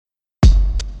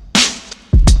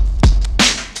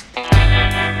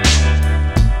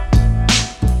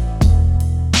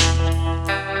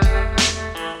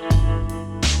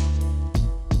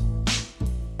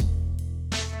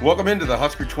Welcome into the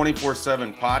Husker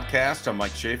 24/7 podcast. I'm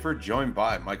Mike Schaefer, joined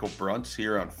by Michael Bruntz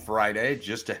here on Friday,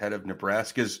 just ahead of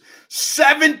Nebraska's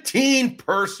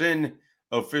 17-person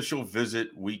official visit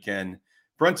weekend.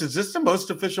 Bruntz, is this the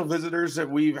most official visitors that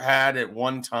we've had at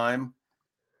one time?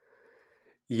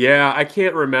 Yeah, I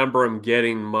can't remember them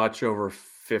getting much over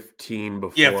 15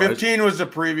 before. Yeah, 15 was the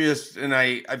previous, and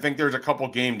I think there's a couple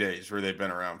game days where they've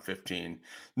been around 15.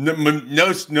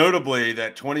 Most notably,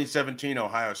 that 2017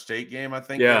 Ohio State game, I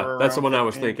think. Yeah, that's the one 15. I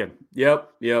was thinking. Yep.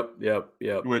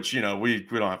 Which, we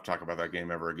don't have to talk about that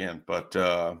game ever again. But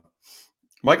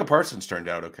Michael Parsons turned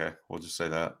out okay. We'll just say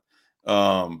that.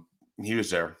 He was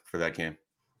there for that game.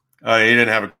 He didn't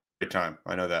have a great time.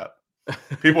 I know that.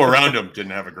 People around him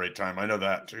didn't have a great time. I know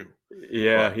that too.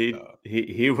 Yeah,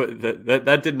 but,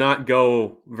 that did not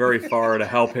go very far to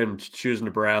help him choose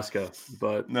Nebraska.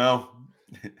 But no,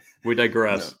 we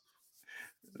digress.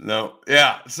 No.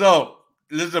 Yeah. So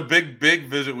this is a big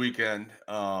visit weekend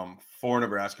for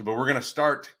Nebraska, but we're going to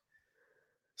start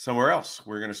somewhere else.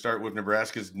 We're going to start with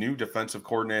Nebraska's new defensive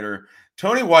coordinator,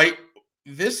 Tony White.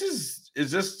 Is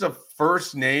this the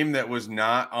first name that was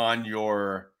not on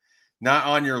your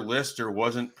list or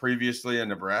wasn't previously a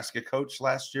Nebraska coach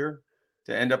last year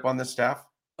to end up on the staff?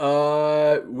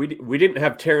 We didn't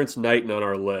have Terrence Knighton on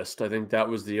our list. I think that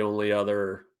was the only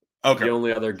other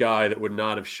guy that would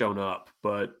not have shown up.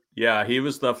 But yeah, he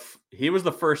was the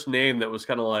first name that was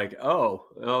kind of like,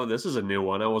 oh, this is a new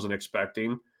one I wasn't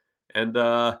expecting, and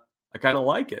I kind of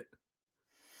like it.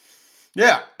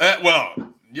 Yeah,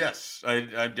 well, yes,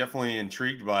 I'm definitely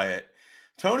intrigued by it.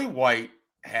 Tony White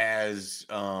has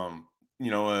a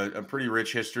pretty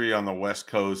rich history on the West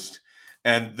Coast.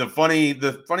 And the funny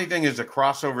thing is the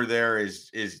crossover there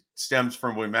is stems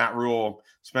from when Matt Rhule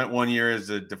spent 1 year as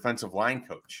a defensive line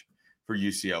coach for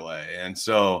UCLA. And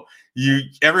so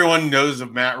everyone knows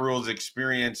of Matt Rhule's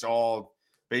experience, all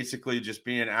basically just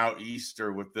being out east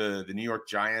or with the New York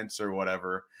Giants or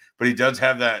whatever. But he does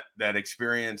have that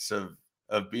experience of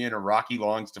being a Rocky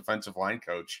Long's defensive line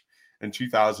coach in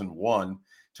 2001.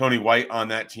 Tony White on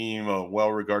that team, a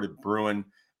well-regarded Bruin.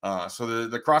 So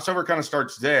the crossover kind of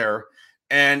starts there.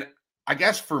 And I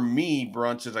guess for me,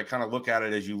 Bruntz, as I kind of look at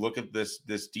it, as you look at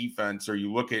this defense, or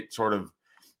you look at sort of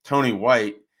Tony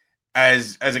White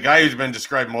as a guy who's been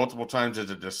described multiple times as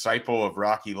a disciple of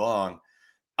Rocky Long,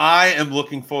 I am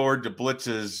looking forward to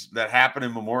blitzes that happen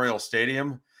in Memorial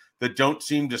Stadium that don't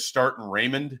seem to start in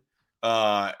Raymond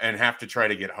and have to try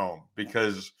to get home,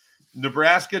 because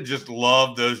Nebraska just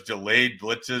loved those delayed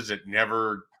blitzes that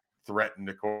never threatened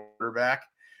the quarterback,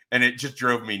 and it just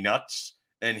drove me nuts.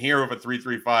 And here with a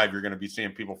 3-3-5, you're going to be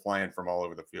seeing people flying from all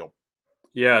over the field.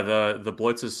 Yeah, the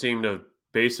blitzes seem to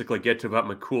basically get to about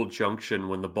McCool Junction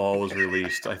when the ball was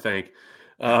released, I think.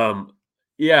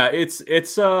 Yeah, it's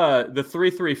the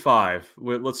 3-3-5.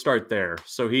 Let's start there.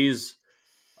 So he's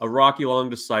a Rocky Long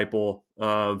disciple.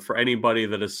 For anybody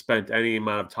that has spent any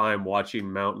amount of time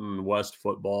watching Mountain West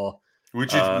football,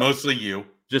 which is mostly you,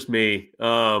 just me.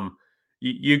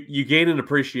 You gain an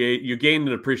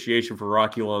appreciation for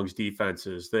Rocky Long's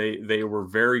defenses. They were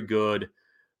very good.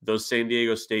 Those San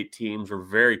Diego State teams were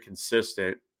very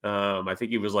consistent. I think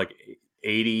he was like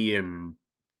 80 and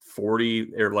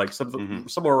 40 or like something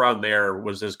somewhere around there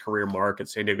was his career mark at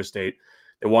San Diego State.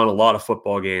 They won a lot of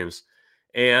football games.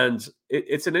 And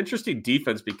it's an interesting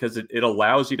defense because it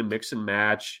allows you to mix and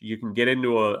match. You can get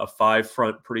into a five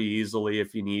front pretty easily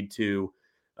if you need to.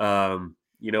 The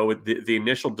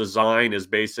initial design is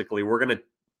basically we're going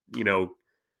to,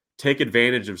 take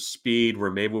advantage of speed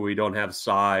where maybe we don't have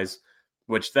size,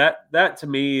 which that to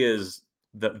me is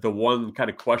the one kind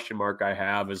of question mark I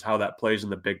have is how that plays in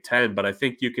the Big Ten. But I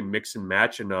think you can mix and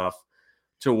match enough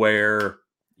to where,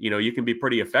 you can be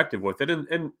pretty effective with it.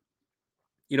 And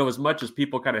as much as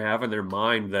people kind of have in their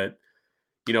mind that,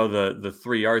 the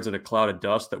 3 yards in a cloud of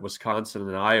dust that Wisconsin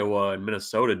and Iowa and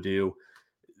Minnesota do,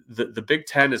 the Big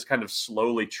Ten is kind of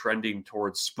slowly trending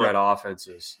towards spread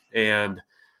offenses. And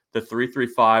the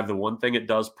 3-3-5, the one thing it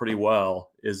does pretty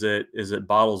well is it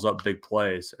bottles up big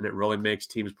plays, and it really makes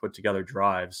teams put together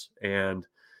drives. And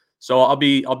so I'll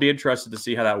be interested to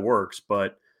see how that works.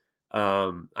 But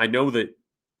I know that,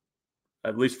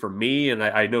 at least for me, and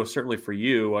I know certainly for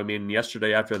you, I mean,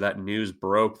 yesterday after that news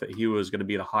broke that he was going to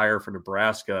be the hire for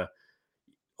Nebraska,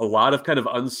 a lot of kind of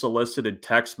unsolicited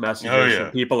text messages from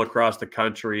people across the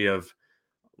country of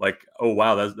like, oh,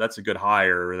 wow, that's a good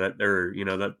hire, that they're,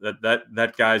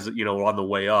 that guy's, on the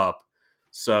way up.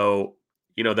 So,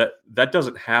 that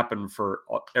doesn't happen for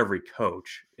every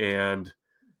coach. And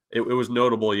it was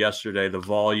notable yesterday, the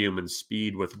volume and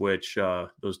speed with which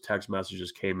those text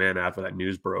messages came in after that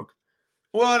news broke.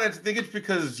 Well, and I think it's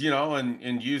because,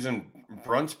 and using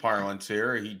Brunt's parlance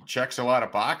here, he checks a lot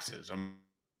of boxes.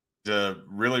 He's a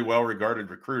really well-regarded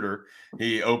recruiter.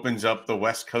 He opens up the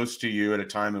West Coast to you at a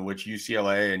time in which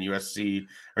UCLA and USC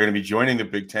are going to be joining the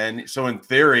Big Ten. So in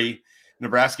theory,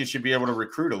 Nebraska should be able to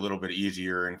recruit a little bit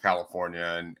easier in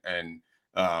California and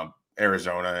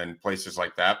Arizona and places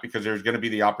like that, because there's going to be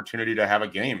the opportunity to have a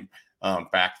game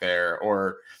back there,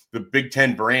 or the Big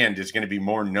Ten brand is going to be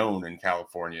more known in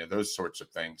California, those sorts of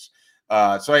things.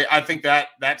 So I think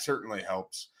that certainly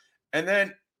helps. And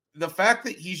then the fact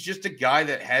that he's just a guy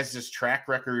that has this track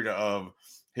record of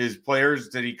his players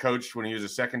that he coached when he was a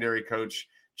secondary coach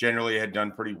generally had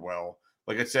done pretty well.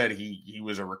 Like I said, he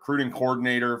was a recruiting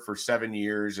coordinator for 7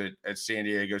 years at San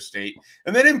Diego State,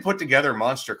 and they didn't put together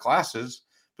monster classes,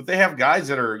 but they have guys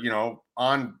that are,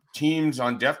 on teams,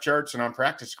 on depth charts, and on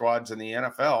practice squads in the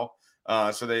NFL.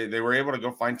 So they were able to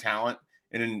go find talent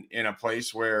in a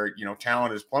place where,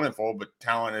 talent is plentiful, but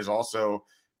talent is also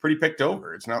pretty picked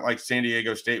over. It's not like San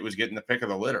Diego State was getting the pick of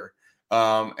the litter.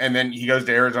 And then he goes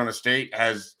to Arizona State,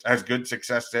 has good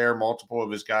success there. Multiple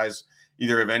of his guys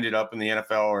either have ended up in the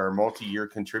NFL or are multi-year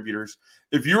contributors.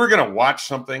 If you were going to watch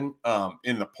something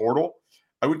in the portal,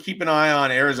 I would keep an eye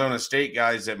on Arizona State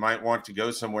guys that might want to go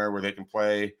somewhere where they can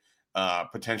play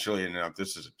potentially. And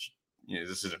this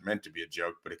isn't meant to be a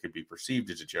joke, but it could be perceived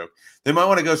as a joke. They might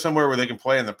want to go somewhere where they can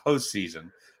play in the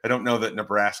postseason. I don't know that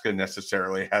Nebraska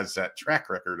necessarily has that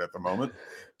track record at the moment,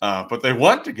 but they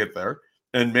want to get there,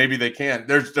 and maybe they can.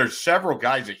 There's several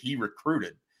guys that he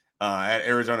recruited at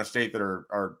Arizona State that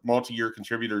are multi-year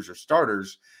contributors or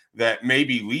starters that may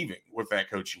be leaving with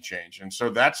that coaching change. And so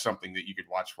that's something that you could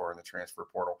watch for in the transfer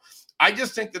portal. I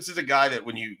just think this is a guy that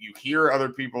when you hear other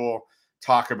people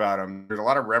talk about him, there's a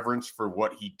lot of reverence for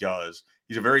what he does.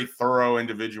 He's a very thorough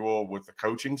individual with the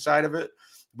coaching side of it,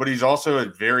 but he's also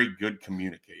a very good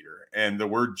communicator. And the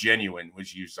word genuine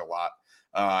was used a lot.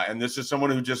 And this is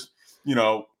someone who just,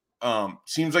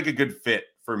 seems like a good fit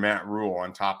for Matt Rhule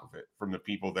on top of it, from the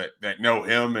people that know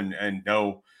him and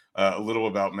know a little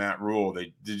about Matt Rhule.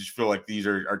 They just feel like these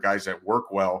are guys that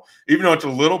work well, even though it's a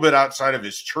little bit outside of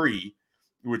his tree,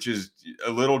 which is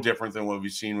a little different than what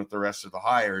we've seen with the rest of the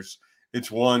hires. It's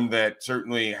one that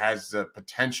certainly has the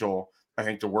potential, I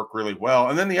think, to work really well.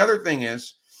 And then the other thing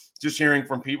is, just hearing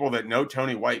from people that know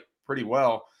Tony White pretty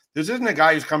well, this isn't a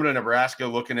guy who's coming to Nebraska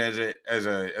looking as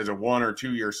a 1 or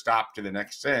 2 year stop to the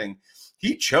next thing.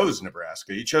 He chose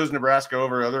Nebraska. He chose Nebraska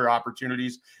over other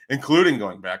opportunities, including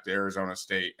going back to Arizona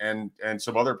State and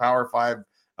some other Power 5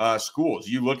 schools.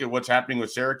 You look at what's happening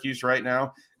with Syracuse right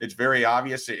now, it's very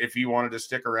obvious that if he wanted to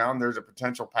stick around, there's a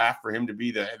potential path for him to be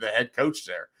the head coach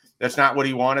there. That's not what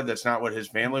he wanted. That's not what his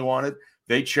family wanted.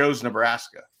 They chose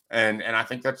Nebraska. And I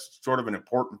think that's sort of an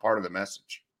important part of the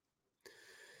message.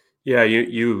 Yeah,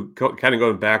 you kind of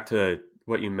going back to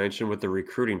what you mentioned with the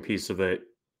recruiting piece of it.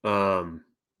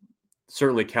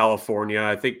 Certainly California.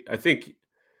 I think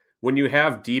when you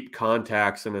have deep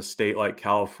contacts in a state like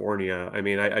California, I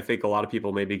mean, I think a lot of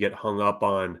people maybe get hung up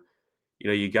on,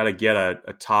 you got to get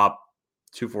a top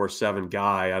 247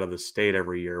 guy out of the state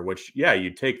every year, which, yeah, you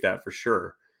take that for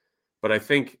sure. But I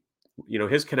think,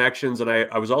 his connections, and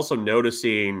I was also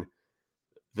noticing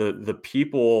the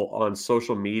people on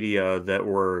social media that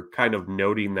were kind of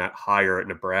noting that hire at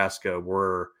Nebraska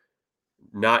were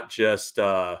not just,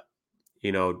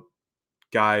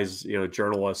 guys,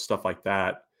 journalists, stuff like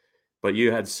that, but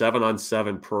you had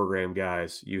 7-on-7 program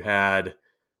guys. You had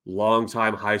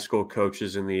longtime high school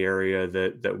coaches in the area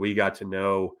that we got to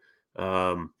know,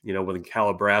 when the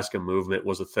Calibraska movement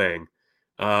was a thing.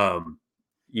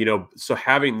 So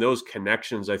having those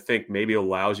connections, I think maybe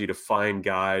allows you to find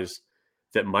guys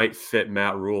that might fit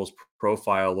Matt Rhule's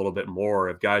profile a little bit more,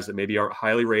 of guys that maybe aren't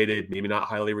highly rated, maybe not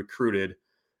highly recruited,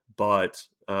 but,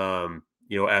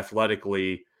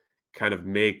 athletically kind of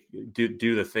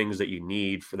do the things that you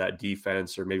need for that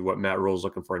defense, or maybe what Matt Rhule is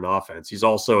looking for in offense. He's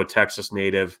also a Texas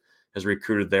native, has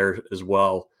recruited there as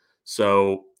well.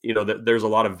 So, there's a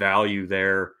lot of value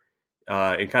there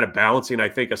in kind of balancing, I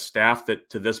think, a staff that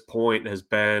to this point has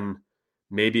been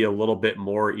maybe a little bit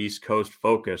more East Coast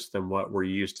focused than what we're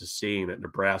used to seeing at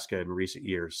Nebraska in recent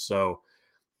years. So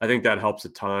I think that helps a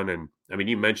ton. And I mean,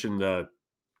 you mentioned the,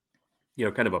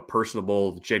 kind of a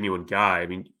personable, genuine guy. I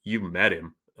mean, you met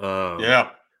him. Yeah.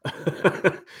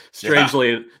 Strangely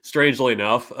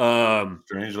enough.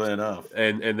 Strangely enough.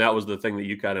 And that was the thing that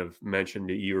you kind of mentioned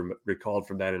that you recalled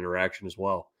from that interaction as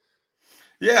well.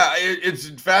 Yeah, it's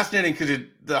fascinating because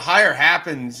the hire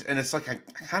happens and it's like, I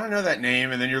kind of know that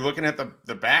name. And then you're looking at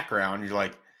the background. You're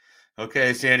like,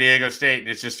 okay, San Diego State. And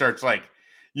it just starts like,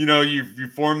 you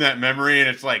form that memory, and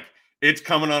it's like, it's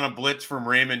coming on a blitz from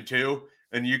Raymond too.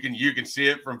 and you can see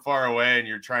it from far away, and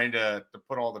you're trying to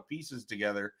put all the pieces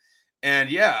together.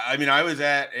 And yeah, I mean, I was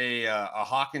at a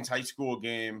Hawkins high school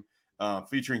game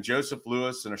featuring Joseph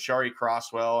Lewis and Ashari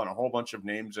Crosswell and a whole bunch of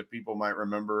names that people might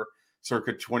remember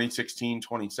circa 2016,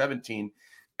 2017.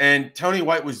 And Tony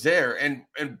White was there. And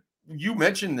you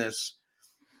mentioned this.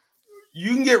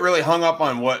 You can get really hung up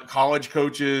on what college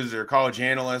coaches or college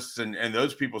analysts and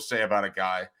those people say about a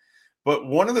guy. But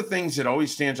one of the things that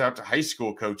always stands out to high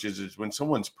school coaches is when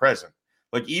someone's present.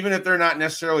 Like, even if they're not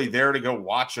necessarily there to go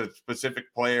watch a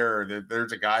specific player, or that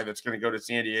there's a guy that's going to go to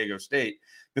San Diego State.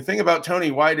 The thing about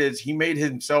Tony White is he made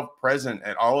himself present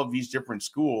at all of these different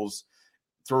schools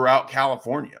throughout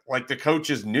California. Like, the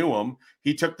coaches knew him.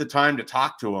 He took the time to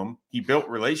talk to him. He built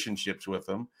relationships with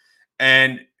them.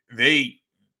 And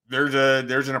there's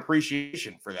an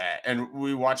appreciation for that. And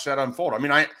we watched that unfold. I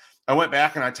mean, I went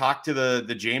back and I talked to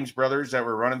the James brothers that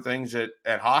were running things at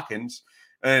Hawkins.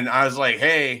 And I was like,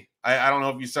 hey, I don't know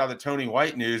if you saw the Tony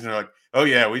White news. And they're like, oh,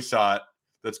 yeah, we saw it.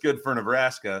 That's good for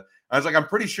Nebraska. I was like, I'm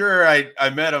pretty sure I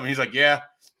met him. He's like, yeah,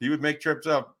 he would make trips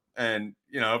up. And,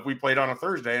 if we played on a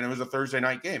Thursday, and it was a Thursday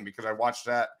night game, because I watched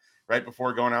that right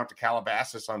before going out to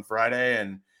Calabasas on Friday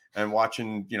and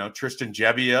watching, Tristan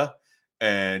Gebbia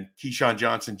and Keyshawn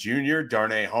Johnson Jr.,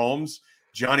 Darnay Holmes,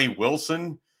 Johnny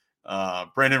Wilson,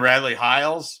 Brendan Radley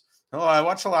Hiles. Oh, I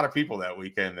watched a lot of people that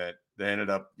weekend that they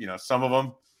ended up, some of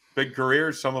them big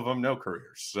careers, some of them no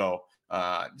careers. So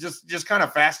just kind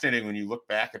of fascinating when you look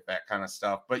back at that kind of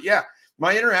stuff. But yeah,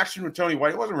 my interaction with Tony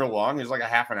White, it wasn't real long. It was like a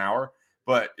half an hour,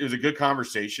 but it was a good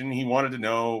conversation. He wanted to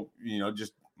know,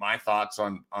 just my thoughts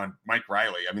on Mike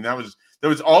Riley. I mean, that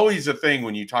was always a thing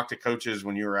when you talk to coaches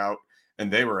when you were out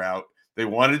and they were out. They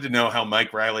wanted to know how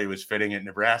Mike Riley was fitting at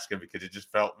Nebraska, because it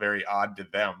just felt very odd to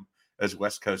them as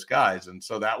West Coast guys. And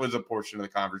so that was a portion of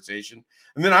the conversation.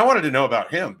 And then I wanted to know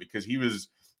about him, because he's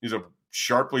a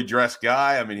sharply dressed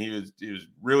guy. I mean, he was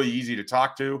really easy to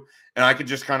talk to. And I could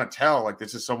just kind of tell, like,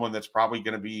 this is someone that's probably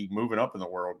going to be moving up in the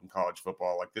world in college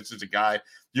football. Like, this is a guy,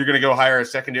 you're going to go hire a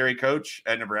secondary coach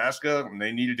at Nebraska, and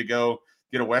they needed to go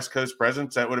get a West Coast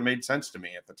presence. That would have made sense to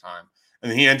me at the time. And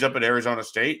then he ends up at Arizona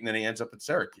State, and then he ends up at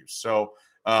Syracuse. So,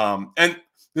 and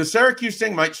the Syracuse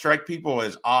thing might strike people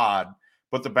as odd,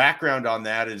 but the background on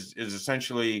that is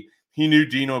essentially he knew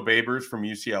Dino Babers from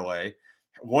UCLA.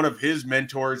 One of his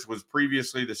mentors was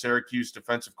previously the Syracuse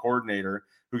defensive coordinator,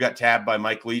 who got tabbed by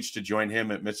Mike Leach to join him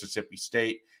at Mississippi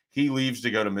State. He leaves to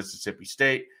go to Mississippi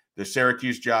State. The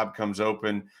Syracuse job comes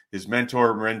open. His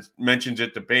mentor mentions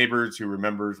it to Babers, who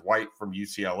remembers White from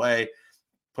UCLA.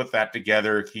 Put that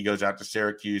together. He goes out to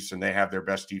Syracuse, and they have their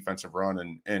best defensive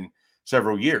run in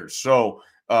several years. So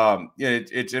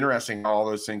it's interesting how all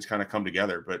those things kind of come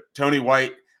together. But Tony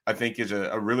White, I think, is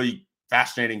a really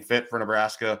fascinating fit for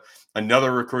Nebraska.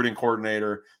 Another recruiting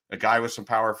coordinator, a guy with some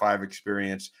Power 5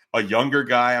 experience, a younger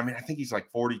guy. I mean, I think he's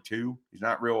like 42. He's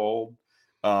not real old.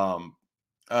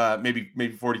 Maybe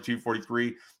 42,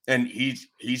 43. And he's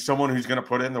someone who's going to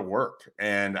put in the work.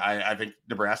 And I think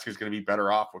Nebraska is going to be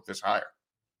better off with this hire.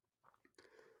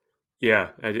 Yeah,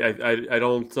 I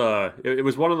don't. It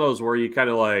was one of those where you kind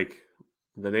of like,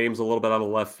 the name's a little bit out of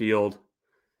left field.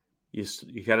 You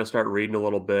kind of start reading a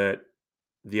little bit.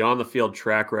 The on the field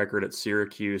track record at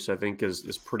Syracuse, I think,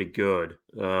 is pretty good.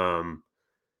 Numbers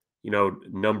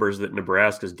that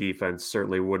Nebraska's defense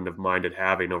certainly wouldn't have minded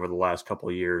having over the last couple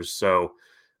of years. So,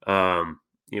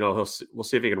 we'll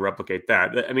see if he can replicate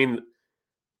that. I mean,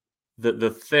 the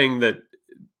thing that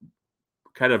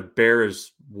kind of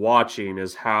bears watching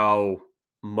is how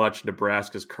much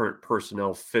Nebraska's current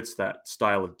personnel fits that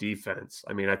style of defense.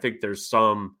 I mean, I think there's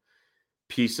some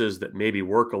pieces that maybe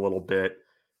work a little bit.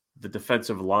 The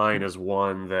defensive line is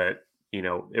one that,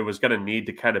 it was going to need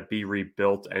to kind of be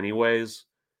rebuilt anyways.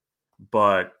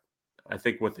 But I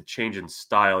think with the change in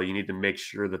style, you need to make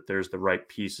sure that there's the right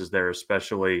pieces there,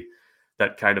 especially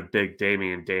that kind of big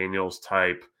Damian Daniels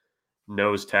type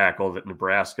nose tackle that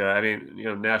Nebraska. I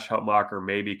mean, Nash Hutmacher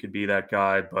maybe could be that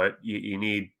guy, but you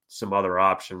need some other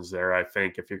options there, I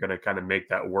think, if you're going to kind of make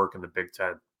that work in the Big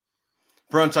Ten.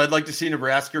 Brunts, I'd like to see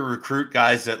Nebraska recruit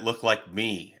guys that look like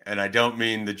me. And I don't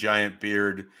mean the giant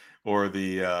beard or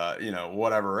the,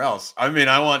 whatever else. I mean,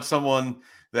 I want someone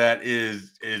that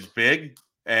is big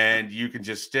and you can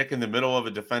just stick in the middle of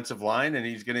a defensive line and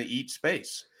he's going to eat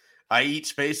space. I eat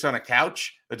space on a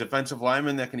couch, a defensive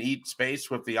lineman that can eat space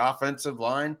with the offensive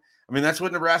line. I mean, that's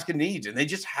what Nebraska needs. And they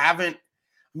just haven't.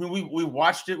 I mean, we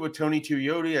watched it with Tony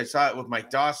Tuioti. I saw it with Mike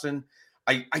Dawson.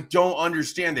 I don't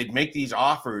understand. They'd make these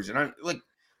offers. And I'm like,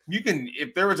 you can,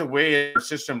 if there was a way in our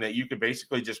system that you could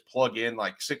basically just plug in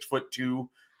like 6'2",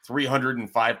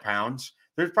 305 pounds,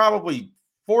 there's probably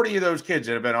 40 of those kids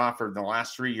that have been offered in the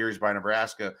last 3 years by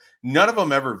Nebraska, none of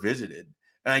them ever visited.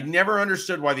 And I never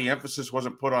understood why the emphasis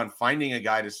wasn't put on finding a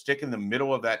guy to stick in the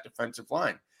middle of that defensive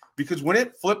line. Because when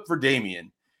it flipped for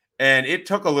Damian, and it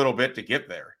took a little bit to get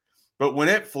there, but when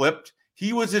it flipped,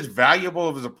 he was as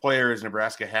valuable as a player as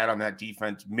Nebraska had on that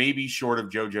defense, maybe short of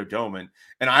JoJo Domann.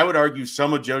 And I would argue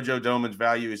some of JoJo Domann's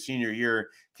value his senior year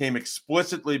came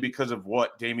explicitly because of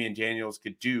what Damian Daniels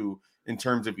could do in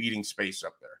terms of eating space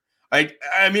up there.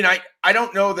 I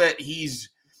don't know that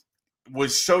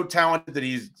was so talented that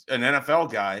he's an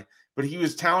NFL guy, but he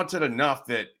was talented enough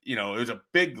that, it was a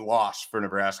big loss for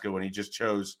Nebraska when he just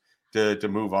chose to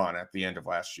move on at the end of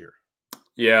last year.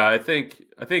 Yeah, I think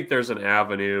there's an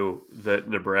avenue that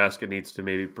Nebraska needs to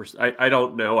maybe I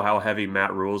don't know how heavy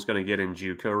Matt Rhule is going to get in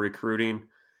JUCO recruiting,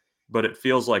 but it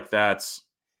feels like that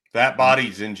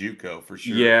body's in JUCO for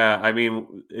sure. Yeah, I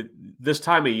mean, this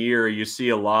time of year, you see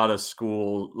a lot of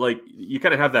school, like you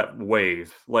kind of have that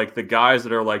wave, like the guys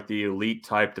that are like the elite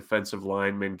type defensive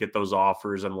linemen get those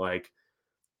offers in like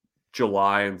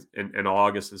July and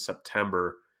August and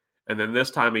September. And then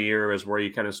this time of year is where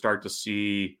you kind of start to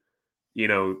see,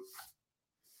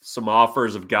 some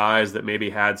offers of guys that maybe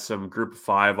had some group of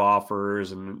 5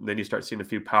 offers, and then you start seeing a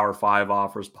few power 5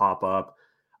 offers pop up.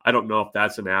 I don't know if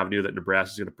that's an avenue that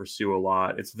Nebraska is going to pursue a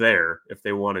lot. It's there if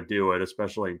they want to do it,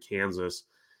 especially in Kansas.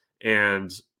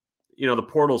 And, the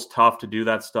portal's tough to do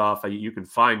that stuff. You can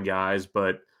find guys,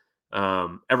 but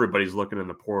everybody's looking in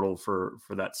the portal for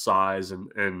that size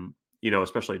and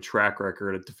especially a track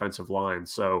record at defensive line.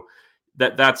 So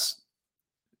that's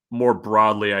more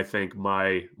broadly, I think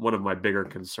one of my bigger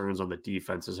concerns on the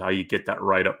defense is how you get that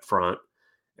right up front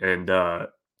and,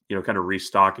 kind of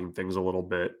restocking things a little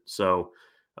bit. So,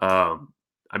 I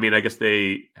guess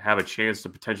they have a chance to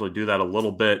potentially do that a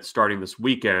little bit starting this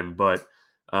weekend, but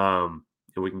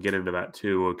we can get into that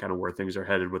too, kind of where things are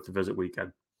headed with the visit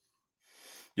weekend.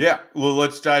 Yeah, well,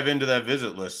 let's dive into that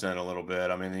visit list then a little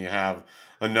bit. I mean, you have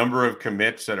a number of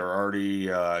commits that are already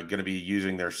going to be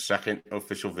using their second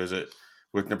official visit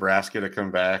with Nebraska to come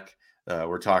back.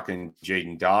 We're talking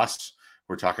Jaden Doss.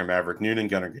 We're talking Maverick Noonan,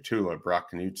 Gunnar Gatula,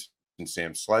 Brock Knutson, and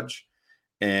Sam Sledge.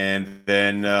 And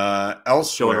then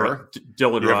elsewhere,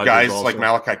 Dylan you have Rogers guys also. like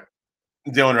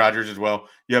Dylan Rogers as well.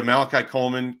 You have Malachi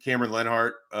Coleman, Cameron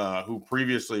Lenhart, who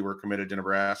previously were committed to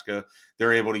Nebraska.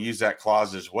 They're able to use that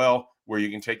clause as well, where you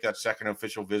can take that second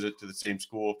official visit to the same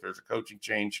school if there's a coaching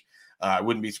change. I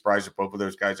wouldn't be surprised if both of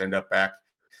those guys end up back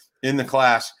in the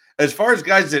class. As far as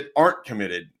guys that aren't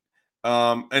committed,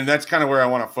 and that's kind of where I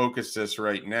want to focus this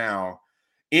right now,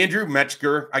 Andrew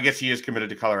Metzger, I guess he is committed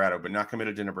to Colorado, but not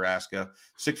committed to Nebraska.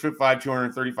 6'5",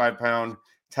 235-pound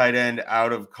tight end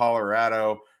out of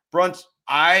Colorado. Brunt,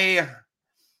 I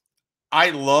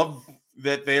love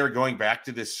that they are going back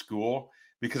to this school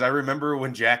because I remember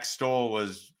when Jack Stoll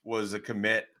was a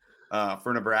commit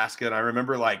for Nebraska, and I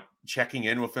remember like checking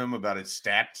in with him about his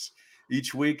stats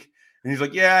each week. And he's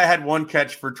like, yeah, I had one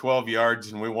catch for 12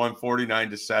 yards and we won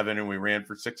 49-7 and we ran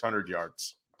for 600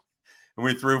 yards. And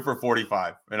we threw for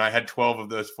 45 and I had 12 of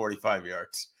those 45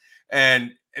 yards.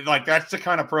 And like, that's the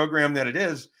kind of program that it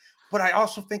is. But I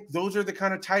also think those are the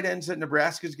kind of tight ends that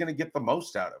Nebraska is going to get the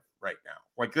most out of right now.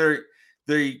 Like they're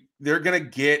going to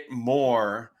get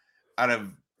more out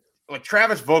of, like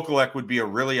Travis Vokalek would be a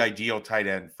really ideal tight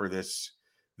end for this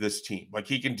team. Like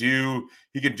he can do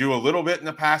a little bit in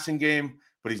the passing game,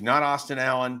 but he's not Austin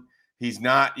Allen. He's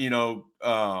not,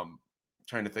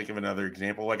 trying to think of another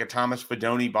example, like a Thomas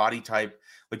Fidone body type,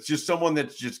 like just someone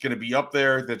that's just going to be up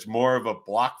there. That's more of a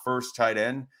block first tight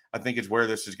end. I think is where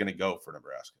this is going to go for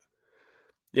Nebraska.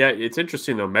 Yeah, it's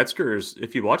interesting though. Metzger's,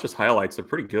 if you watch his highlights, they're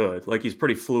pretty good. Like he's a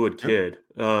pretty fluid kid.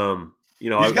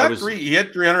 He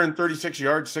had 336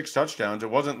 yards, 6 touchdowns. It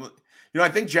wasn't, I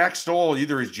think Jack Stoll,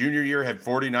 either his junior year, had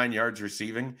 49 yards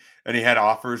receiving, and he had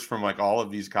offers from like all of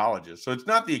these colleges. So it's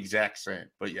not the exact same,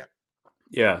 but yeah.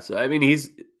 Yeah. So, I mean,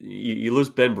 you lose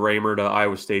Ben Bramer to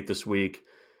Iowa State this week.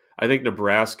 I think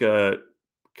Nebraska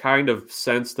kind of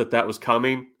sensed that was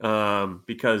coming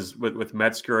because with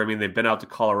Metzger, I mean, they've been out to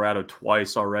Colorado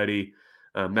twice already.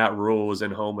 Matt Rhule was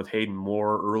in home with Hayden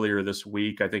Moore earlier this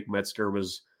week. I think Metzger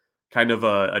was kind of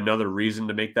another reason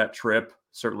to make that trip.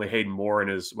 Certainly Hayden Moore and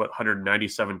his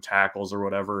 197 tackles or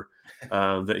whatever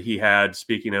that he had,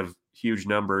 speaking of huge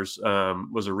numbers,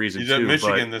 was a reason. He's at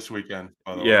Michigan this weekend,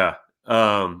 by the way. Yeah.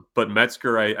 But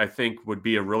Metzger, I think, would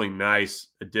be a really nice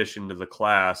addition to the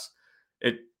class.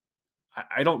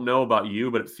 I don't know about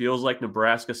you, but it feels like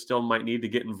Nebraska still might need to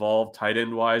get involved tight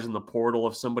end wise in the portal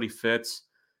if somebody fits.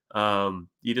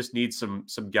 You just need some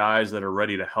guys that are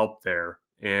ready to help there,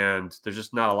 and there's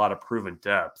just not a lot of proven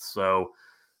depth. So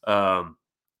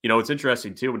It's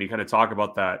interesting too when you kind of talk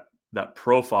about that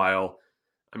profile.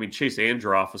 I mean, Chase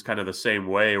Androff was kind of the same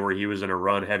way, where he was in a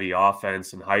run-heavy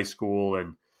offense in high school,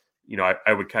 and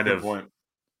I would kind Good of point.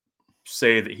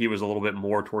 say that he was a little bit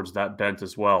more towards that bent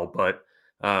as well. But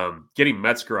getting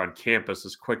Metzger on campus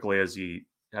as quickly as he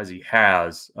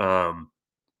has, I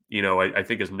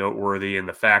think is noteworthy, and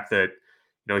the fact that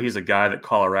he's a guy that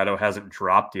Colorado hasn't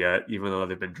dropped yet, even though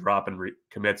they've been dropping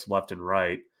commits left and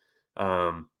right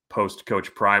post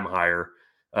Coach Prime hire.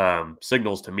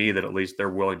 Signals to me that at least they're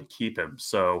willing to keep him.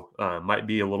 So might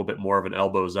be a little bit more of an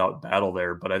elbows out battle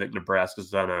there, but I think Nebraska's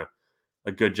done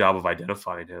a good job of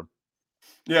identifying him.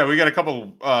 Yeah, we got a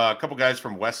couple guys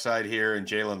from West Side here, and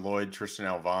Jalen Lloyd, Tristan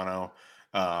Alvano,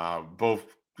 both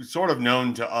sort of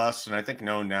known to us, and I think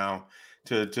known now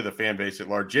to the fan base at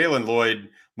large. Jalen Lloyd,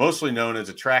 mostly known as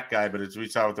a track guy, but as we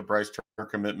saw with the Bryce Turner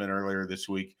commitment earlier this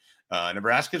week,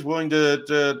 Nebraska is willing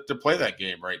to play that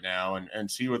game right now and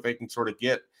see what they can sort of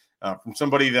get from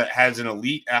somebody that has an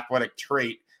elite athletic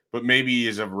trait, but maybe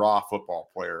is a raw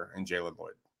football player in Jalen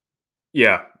Lloyd.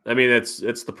 Yeah, I mean it's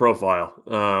the profile.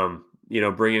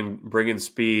 Bring in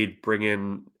speed, bring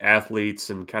in athletes,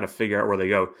 and kind of figure out where they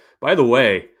go. By the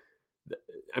way,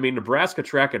 I mean Nebraska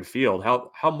track and field.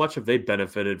 How much have they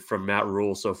benefited from Matt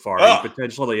Rule so far? He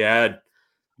potentially add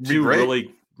two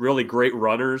really great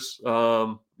runners.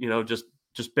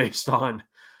 Just based on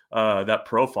that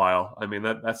profile. I mean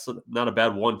that's not a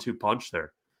bad 1-2 punch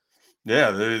there.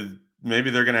 Yeah, maybe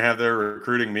they're going to have their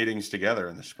recruiting meetings together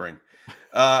in the spring.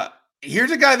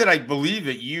 Here's a guy that I believe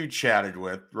that you chatted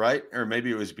with, right? Or maybe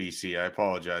it was BC. I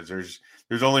apologize.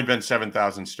 There's only been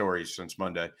 7,000 stories since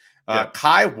Monday.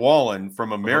 Kai Wallen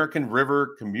from American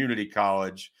River Community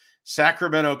College,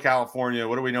 Sacramento, California.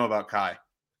 What do we know about Kai?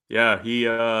 Yeah, he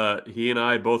and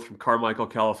I both from Carmichael,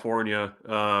 California.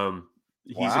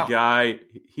 He's a guy.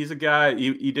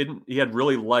 He had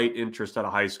really light interest out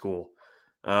of high school.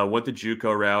 Went the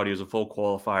JUCO route. He was a full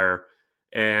qualifier.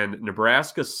 And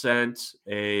Nebraska sent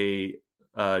a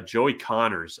Joey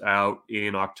Connors out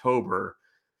in October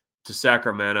to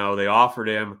Sacramento. They offered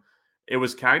him. It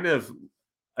was kind of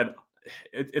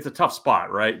it's a tough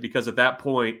spot, right? Because at that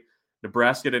point,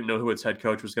 Nebraska didn't know who its head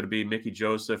coach was going to be. Mickey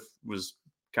Joseph was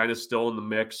kind of still in the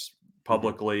mix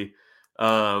publicly.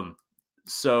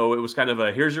 So it was kind of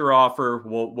a here's your offer.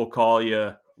 We'll call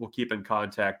you. We'll keep in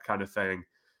contact kind of thing.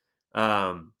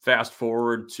 Fast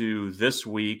forward to this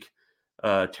week.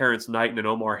 Terrence Knighton and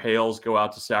Omar Hales go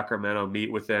out to Sacramento,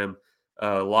 meet with him,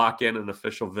 lock in an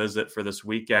official visit for this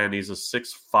weekend. He's a 6'5",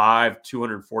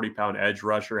 240-pound edge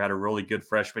rusher, had a really good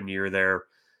freshman year there.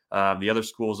 The other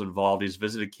schools involved, he's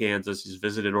visited Kansas, he's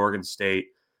visited Oregon State.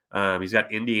 He's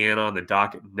got Indiana on the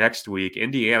docket next week.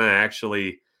 Indiana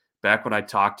actually, back when I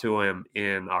talked to him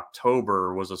in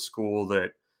October, was a school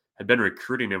that had been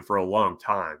recruiting him for a long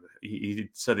time. He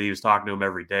said that he was talking to him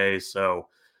every day, so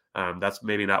that's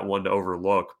maybe not one to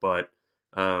overlook, but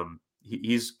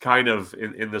he's kind of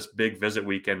in this big visit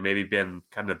weekend, maybe been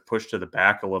kind of pushed to the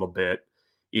back a little bit,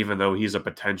 even though he's a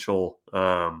potential,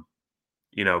 kind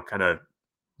of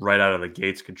right out of the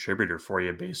gates contributor for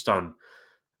you based on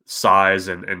size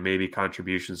and maybe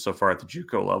contributions so far at the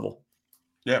JUCO level.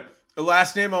 Yeah. The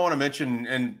last name I want to mention,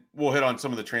 and we'll hit on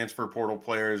some of the transfer portal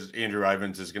players. Andrew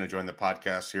Ivins is going to join the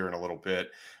podcast here in a little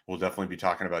bit. We'll definitely be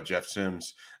talking about Jeff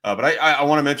Sims. But I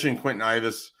want to mention Quentin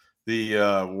Ivas,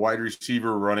 the wide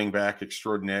receiver running back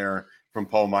extraordinaire from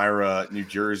Palmyra, New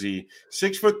Jersey.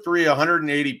 6'3",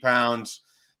 180 pounds.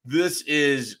 This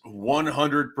is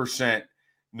 100%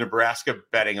 Nebraska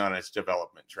betting on its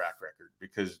development track record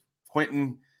because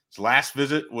Quentin's last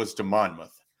visit was to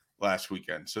Monmouth last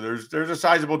weekend. So there's a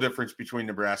sizable difference between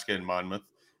Nebraska and Monmouth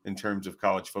in terms of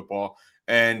college football.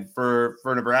 And for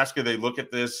Nebraska, they look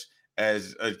at this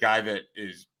as a guy that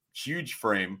is huge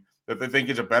frame, that they think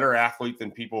is a better athlete than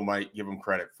people might give him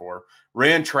credit for.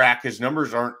 Ran track, his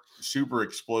numbers aren't super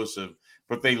explosive,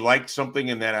 but they like something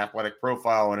in that athletic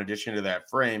profile in addition to that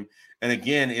frame. And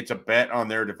again, it's a bet on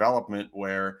their development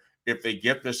where if they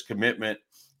get this commitment,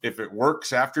 if it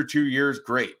works after 2 years,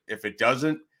 great. If it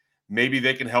doesn't, maybe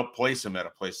they can help place him at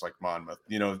a place like Monmouth.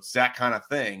 It's that kind of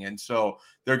thing. And so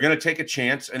they're going to take a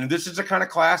chance. And this is a kind of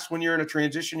class when you're in a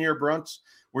transition year, Brunts,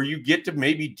 where you get to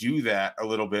maybe do that a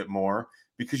little bit more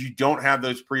because you don't have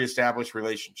those pre-established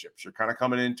relationships. You're kind of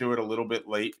coming into it a little bit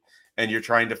late and you're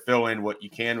trying to fill in what you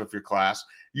can with your class.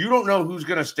 You don't know who's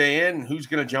going to stay in and who's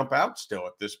going to jump out still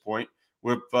at this point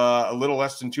with a little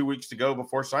less than 2 weeks to go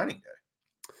before signing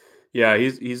day. Yeah,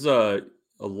 he's a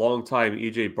long-time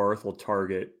EJ Barthel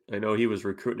target. I know he was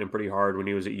recruiting him pretty hard when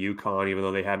he was at UConn, even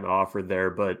though they hadn't offered there.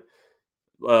 But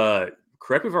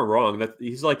correct me if I'm wrong, that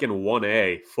he's like in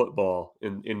 1A football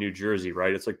in New Jersey,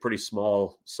 right? It's like pretty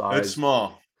small size. It's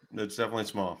small. It's definitely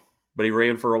small. But he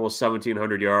ran for almost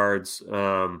 1,700 yards.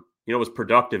 Was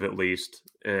productive at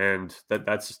least, and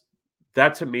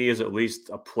that to me is at least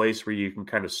a place where you can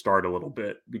kind of start a little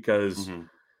bit because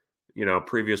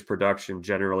previous production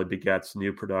generally begets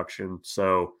new production.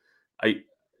 So it's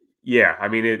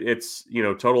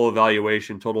total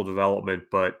evaluation, total development,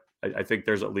 but I think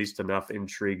there's at least enough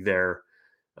intrigue there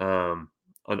on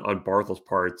Barthel's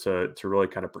part to really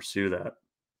kind of pursue that.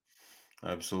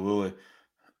 Absolutely.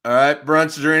 All right,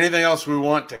 Bruns, is there anything else we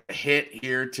want to hit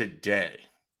here today?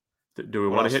 Do we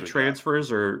want to hit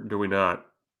transfers or do we not?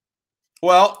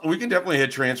 Well, we can definitely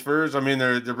hit transfers. I mean,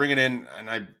 they're bringing in, and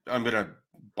I'm going to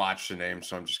botch the name,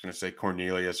 so I'm just going to say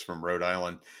Cornelius from Rhode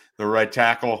Island, the right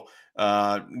tackle.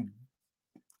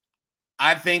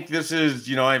 I think this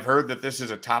is, I've heard that this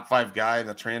is a top 5 guy in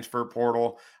the transfer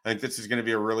portal. I think this is going to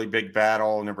be a really big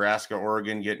battle. Nebraska,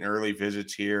 Oregon getting early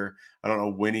visits here. I don't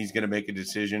know when he's going to make a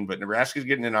decision, but Nebraska's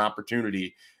getting an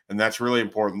opportunity, and that's really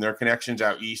important. Their connections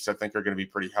out east, I think, are going to be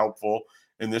pretty helpful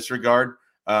in this regard.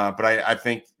 But I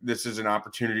think this is an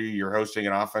opportunity. You're hosting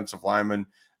an offensive lineman,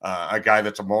 a guy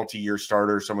that's a multi-year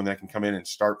starter, someone that can come in and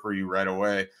start for you right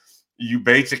away. You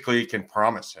basically can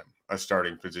promise him a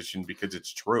starting position because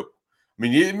it's true. I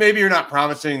mean, maybe you're not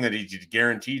promising that he's a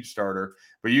guaranteed starter,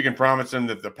 but you can promise him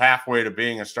that the pathway to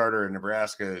being a starter in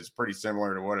Nebraska is pretty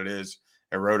similar to what it is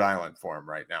at Rhode Island for him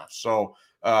right now. So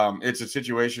it's a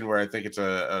situation where I think it's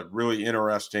a really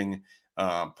interesting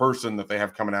person that they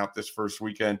have coming out this first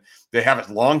weekend. They have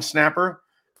a long snapper,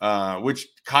 which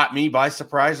caught me by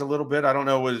surprise a little bit. I don't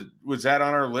know, was that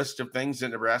on our list of things that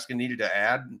Nebraska needed to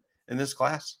add in this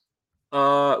class?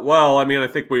 Well, I mean, I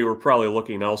think we were probably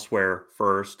looking elsewhere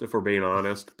first, if we're being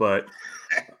honest. But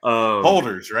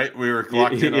holders, right? We were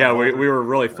we were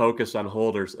really focused on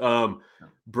holders.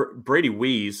 Brady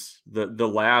Wease, the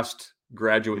last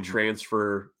graduate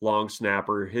transfer long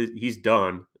snapper, he's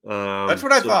done. That's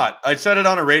what I thought. I said it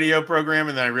on a radio program,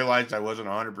 and then I realized I wasn't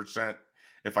 100%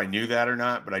 if I knew that or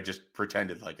not, but I just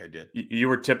pretended like I did. You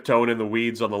were tiptoeing in the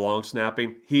weeds on the long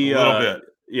snapping. A little bit.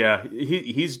 Yeah,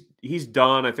 he's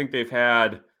done. I think they've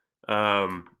had, they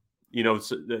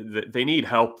need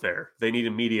help there. They need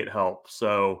immediate help.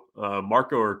 So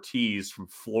Marco Ortiz from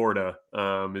Florida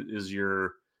is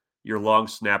your long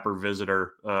snapper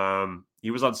visitor.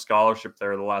 He was on scholarship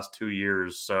there the last 2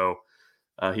 years, so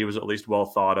he was at least well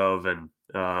thought of. And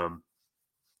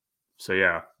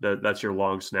that's your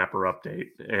long snapper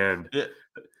update. And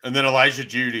then Elijah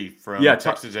Judy from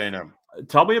Texas A&M.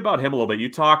 Tell me about him a little bit.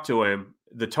 You talked to him.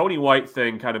 The Tony White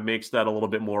thing kind of makes that a little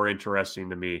bit more interesting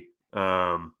to me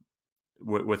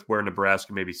with where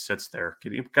Nebraska maybe sits there.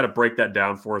 Can you kind of break that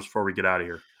down for us before we get out of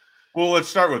here? Well, let's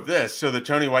start with this. So the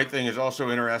Tony White thing is also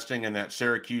interesting in that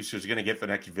Syracuse is going to get the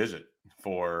next visit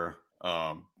for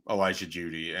Elijah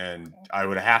Judy. And I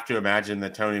would have to imagine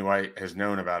that Tony White has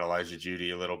known about Elijah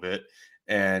Judy a little bit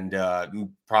and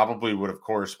probably would have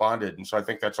corresponded. And so I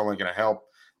think that's only going to help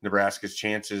Nebraska's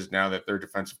chances now that their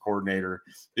defensive coordinator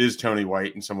is Tony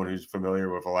White and someone who's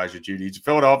familiar with Elijah Judy. He's a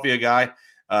Philadelphia guy.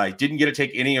 He didn't get to take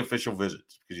any official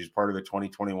visits because he's part of the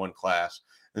 2021 class.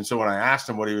 And so when I asked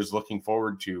him what he was looking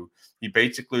forward to, he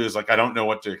basically was like, I don't know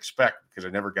what to expect because I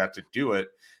never got to do it.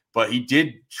 But he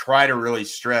did try to really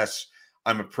stress,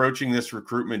 I'm approaching this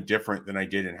recruitment different than I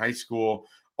did in high school.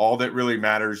 All that really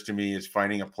matters to me is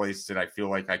finding a place that I feel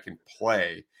like I can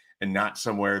play and not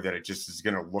somewhere that it just is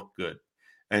going to look good.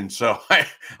 And so I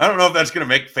don't know if that's going to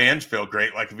make fans feel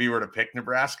great, like if he were to pick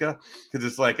Nebraska, because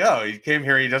it's like, oh, he came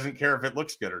here, he doesn't care if it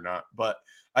looks good or not. But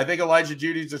I think Elijah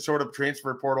Judy's a sort of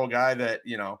transfer portal guy that,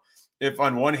 if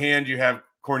on one hand you have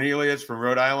Cornelius from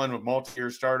Rhode Island with multi-year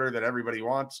starter that everybody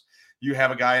wants, you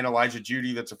have a guy in Elijah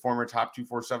Judy that's a former top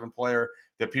 247 player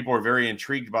that people are very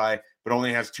intrigued by, but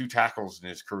only has 2 tackles in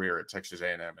his career at Texas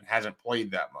A&M and hasn't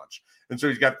played that much. And so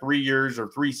he's got 3 years or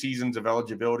 3 seasons of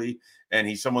eligibility, and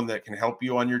he's someone that can help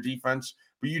you on your defense,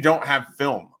 but you don't have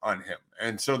film on him.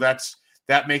 And so that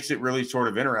makes it really sort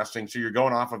of interesting. So you're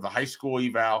going off of the high school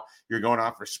eval, you're going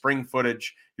off of spring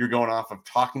footage, you're going off of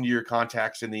talking to your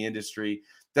contacts in the industry.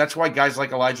 That's why guys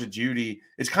like Elijah Judy,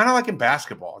 it's kind of like in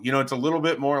basketball. It's a little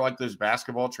bit more like those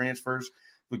basketball transfers.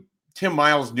 Tim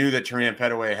Miles knew that Turan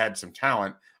Petaway had some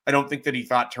talent. I don't think that he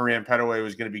thought Turan Petaway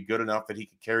was going to be good enough that he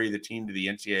could carry the team to the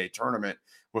NCAA tournament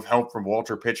with help from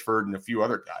Walter Pitchford and a few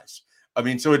other guys. I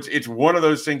mean, so it's one of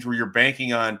those things where you're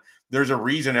banking on there's a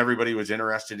reason everybody was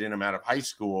interested in him out of high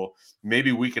school.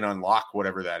 Maybe we can unlock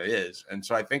whatever that is. And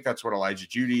so I think that's what Elijah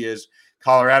Judy is.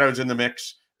 Colorado's in the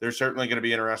mix. They're certainly going to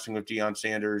be interesting with Deion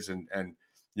Sanders and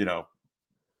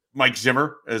Mike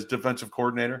Zimmer as defensive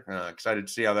coordinator. Excited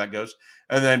to see how that goes.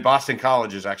 And then Boston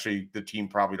College is actually the team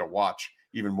probably to watch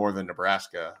even more than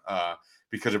Nebraska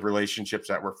because of relationships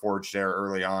that were forged there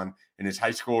early on in his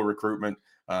high school recruitment,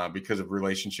 because of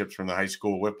relationships from the high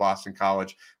school with Boston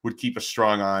College. Would keep a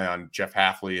strong eye on Jeff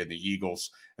Hafley and the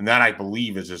Eagles. And that, I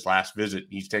believe, is his last visit.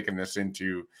 He's taken this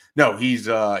into – no, he's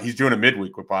doing a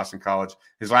midweek with Boston College.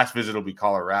 His last visit will be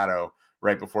Colorado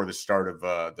right before the start of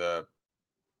the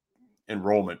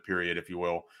enrollment period, if you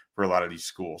will, for a lot of these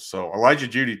schools. So Elijah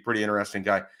Judy, pretty interesting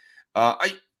guy.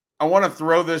 I want to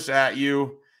throw this at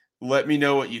you. Let me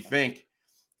know what you think.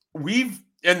 We've,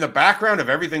 in the background of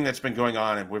everything that's been going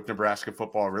on with Nebraska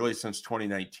football really since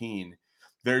 2019,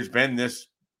 there's been this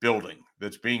building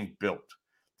that's being built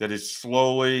that is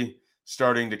slowly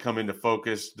starting to come into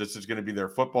focus. This is going to be their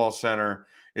football center.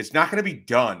 It's not going to be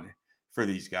done for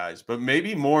these guys, but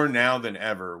maybe more now than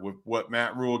ever with what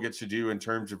Matt Rhule gets to do in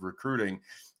terms of recruiting.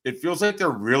 It feels like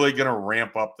they're really going to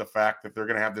ramp up the fact that they're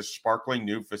going to have this sparkling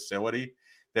new facility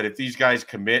that if these guys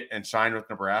commit and sign with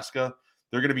Nebraska,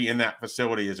 they're going to be in that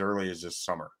facility as early as this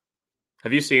summer.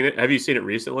 Have you seen it? Have you seen it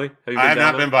recently? I have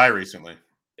not been by recently.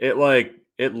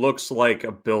 It looks like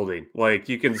a building. Like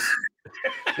you can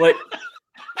like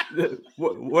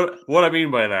what I mean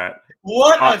by that.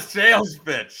 What a sales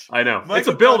pitch. I know. Michael, it's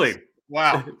a building.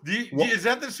 Wow. Is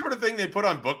that the sort of thing they put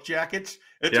on book jackets?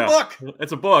 It's a book.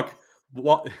 It's a book.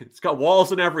 It's got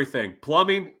walls and everything.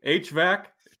 Plumbing, HVAC.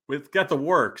 We've got the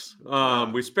works.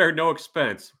 We spared no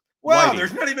expense. Wow, Lighting.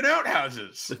 There's not even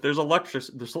outhouses. There's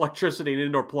electricity and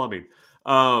indoor plumbing.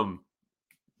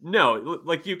 No,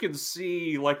 like you can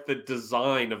see like the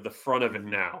design of the front of it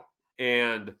now.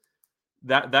 And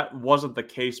that wasn't the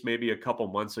case maybe a couple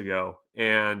months ago.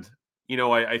 And,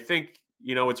 I think,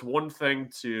 it's one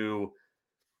thing to,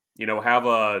 have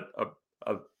a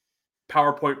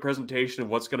PowerPoint presentation of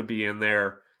what's going to be in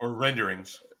there. Or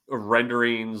renderings.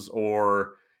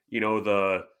 Or,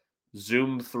 the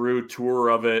zoomed through tour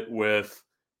of it with,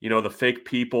 the fake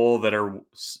people that are,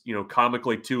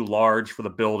 comically too large for the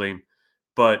building.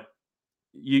 But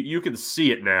you can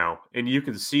see it now, and you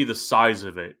can see the size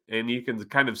of it, and you can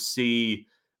kind of see,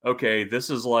 okay, this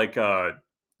is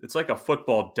it's like a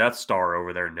football Death Star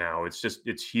over there now.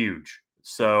 It's huge.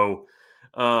 So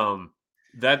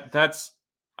that's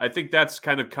I think that's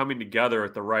kind of coming together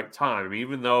at the right time. I mean,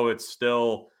 even though it's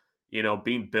still,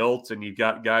 being built and you've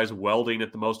got guys welding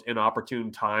at the most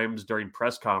inopportune times during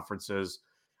press conferences,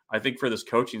 I think for this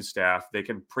coaching staff, they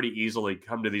can pretty easily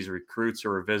come to these recruits who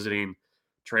are visiting,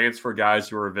 transfer guys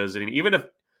who are visiting. Even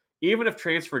if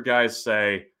transfer guys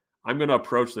say, I'm going to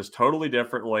approach this totally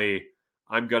differently,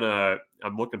 I'm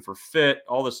looking for fit,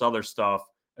 all this other stuff,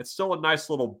 it's still a nice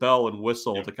little bell and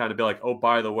whistle to kind of be like, oh,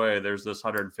 by the way, there's this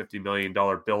 $150 million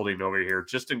building over here,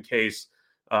 just in case,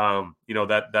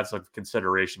 that's a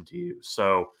consideration to you.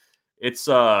 So it's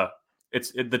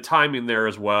the timing there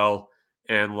as well.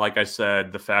 And like I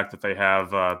said, the fact that they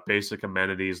have basic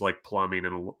amenities like plumbing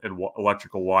and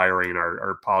electrical wiring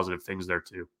are positive things there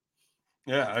too.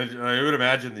 Yeah, I would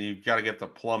imagine that you've got to get the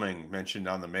plumbing mentioned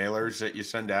on the mailers that you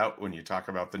send out when you talk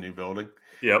about the new building.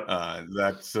 Yep.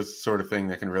 That's the sort of thing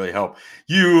that can really help.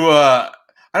 I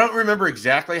don't remember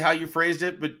exactly how you phrased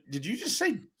it, but did you just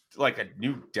say like a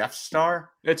new Death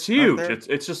Star? It's huge.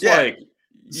 It's just like...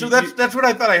 So that's what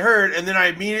I thought I heard, and then I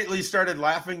immediately started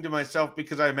laughing to myself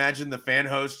because I imagined the fan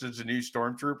host as the new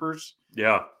stormtroopers.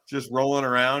 Yeah, just rolling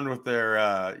around with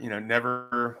their,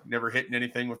 never hitting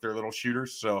anything with their little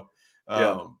shooters. So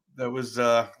that was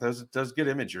good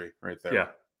imagery right there. Yeah,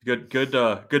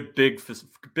 good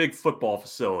big football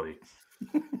facility.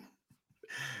 All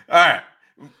right,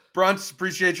 Bruns,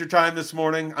 appreciate your time this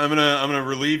morning. I'm gonna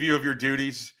relieve you of your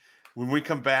duties. When we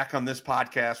come back on this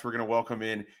podcast, we're going to welcome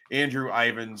in Andrew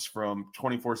Ivins from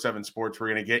 24/7 Sports. We're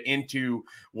going to get into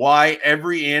why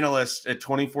every analyst at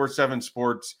 24/7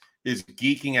 Sports is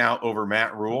geeking out over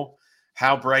Matt Rhule,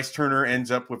 how Bryce Turner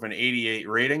ends up with an 88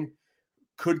 rating.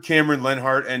 Could Cameron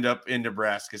Lenhart end up in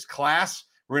Nebraska's class?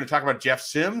 We're going to talk about Jeff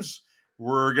Sims.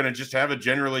 We're going to just have a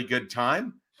generally good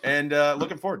time and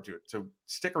looking forward to it. So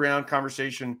stick around.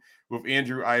 Conversation with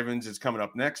Andrew Ivins is coming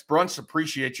up next. Bruns,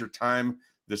 appreciate your time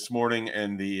this morning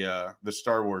and the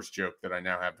Star Wars joke that I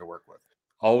now have to work with.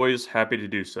 Always happy to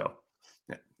do so.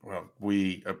 Yeah, well,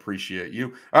 we appreciate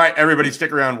you. All right, everybody,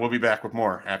 stick around. We'll be back with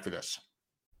more after this.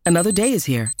 Another day is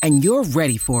here, and you're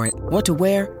ready for it. What to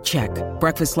wear? Check.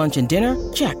 Breakfast, lunch, and dinner?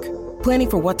 Check. Planning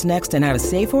for what's next and how to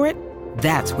save for it?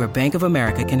 That's where Bank of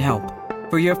America can help.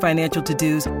 For your financial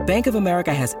to-dos, Bank of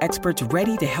America has experts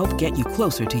ready to help get you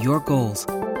closer to your goals.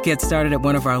 Get started at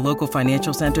one of our local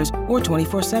financial centers or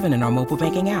 24/7 in our mobile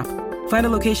banking app. Find a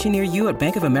location near you at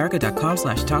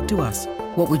bankofamerica.com/talktous.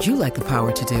 What would you like the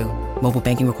power to do? Mobile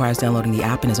banking requires downloading the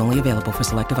app and is only available for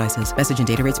select devices. Message and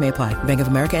data rates may apply. Bank of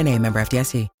America N.A., member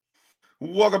FDIC.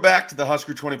 Welcome back to the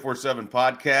Husker 24/7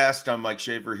 podcast. I'm Mike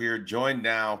Schaefer here, joined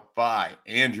now by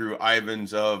Andrew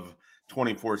Ivins of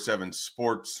 24/7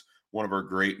 Sports, one of our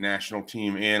great national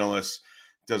team analysts.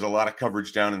 Does a lot of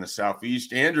coverage down in the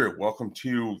Southeast. Andrew, welcome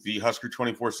to the Husker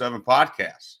 24/7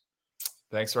 podcast.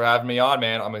 Thanks for having me on,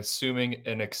 man. I'm assuming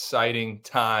an exciting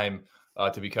time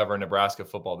to be covering Nebraska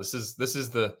football. This is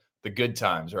the good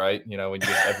times, right? You know, when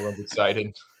everyone's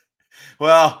excited.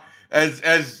 Well,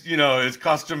 as you know, it's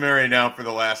customary now for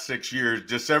the last 6 years.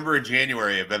 December and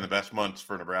January have been the best months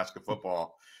for Nebraska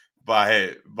football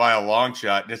by a long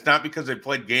shot, and it's not because they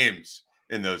played games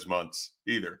in those months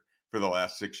either for the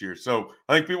last 6 years. So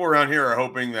I think people around here are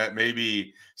hoping that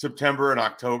maybe September and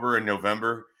October and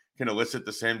November can elicit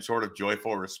the same sort of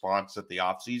joyful response that the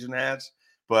offseason has,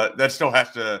 but that still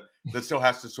has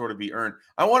to sort of be earned.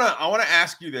 I want to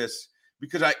ask you this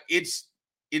because it's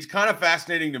kind of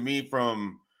fascinating to me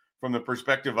from the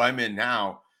perspective I'm in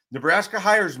now. Nebraska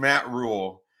hires Matt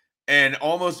Rule, and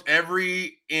almost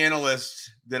every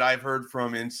analyst that I've heard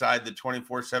from inside the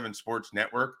 24/7 Sports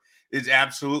Network is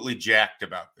absolutely jacked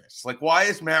about this. Like, why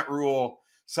is Matt Rule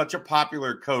such a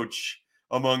popular coach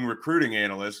among recruiting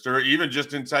analysts, or even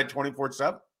just inside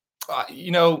 24/7?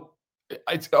 You know,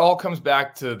 it all comes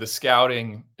back to the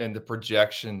scouting and the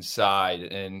projection side.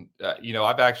 And, you know,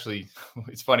 I've actually,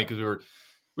 it's funny because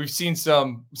we've seen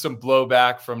some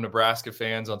blowback from Nebraska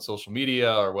fans on social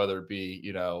media, or whether it be,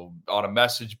 you know, on a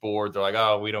message board. They're like,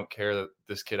 oh, we don't care that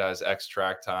this kid has X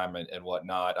track time and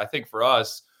whatnot. I think for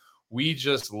us, we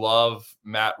just love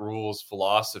Matt Rule's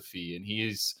philosophy, and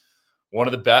he's one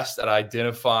of the best at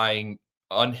identifying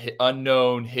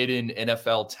unknown, hidden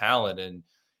NFL talent. And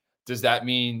does that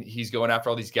mean he's going after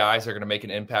all these guys that are going to make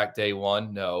an impact day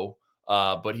one? No.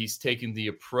 But he's taking the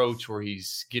approach where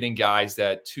he's getting guys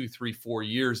that 2, 3, 4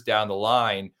 years down the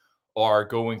line are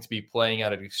going to be playing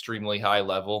at an extremely high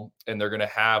level, and they're going to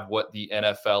have what the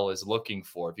NFL is looking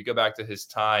for. If you go back to his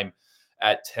time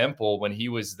at Temple, when he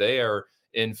was there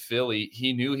in Philly,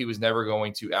 he knew he was never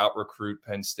going to out-recruit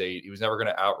Penn State. He was never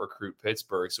going to out-recruit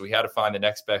Pittsburgh. So he had to find the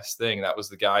next best thing. And that was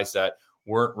the guys that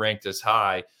weren't ranked as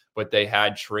high, but they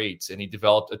had traits. And he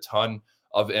developed a ton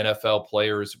of NFL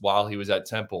players while he was at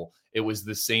Temple. It was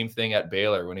the same thing at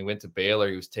Baylor. When he went to Baylor,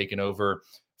 he was taken over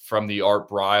from the Art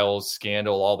Briles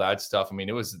scandal, all that stuff. I mean,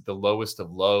 it was the lowest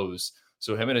of lows.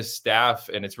 So him and his staff,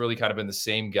 and it's really kind of been the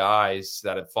same guys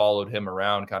that have followed him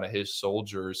around, kind of his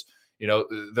soldiers. You know,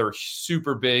 they're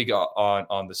super big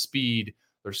on the speed.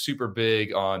 They're super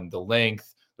big on the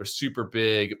length. They're super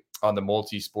big on the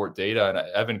multi-sport data. And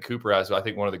Evan Cooper has, I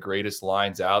think, one of the greatest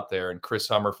lines out there. And Chris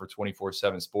Hummer for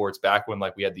 24/7 Sports, back when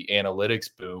like we had the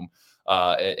analytics boom,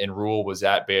 and Rule was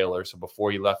at Baylor. So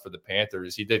before he left for the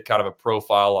Panthers, he did kind of a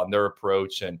profile on their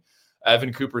approach. And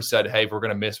Evan Cooper said, hey, if we're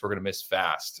going to miss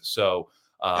fast. So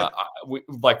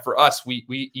like for us, we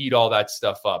eat all that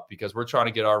stuff up because we're trying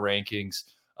to get our rankings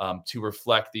to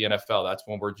reflect the NFL. That's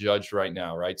when we're judged right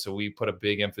now, right? So we put a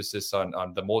big emphasis on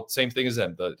the same thing as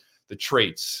them, the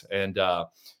traits. And,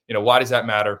 you know, why does that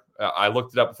matter? I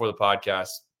looked it up before the podcast.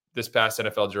 This past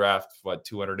NFL draft,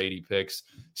 280 picks,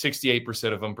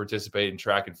 68% of them participated in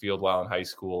track and field while in high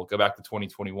school. Go back to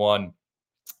 2021,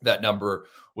 that number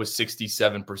was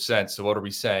 67%. So what are we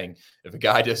saying? If a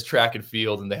guy does track and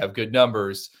field and they have good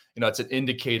numbers, you know, it's an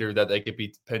indicator that they could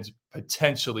be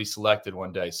potentially selected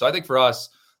one day. So I think for us,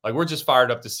 like, we're just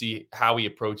fired up to see how he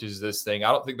approaches this thing.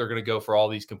 I don't think they're going to go for all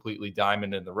these completely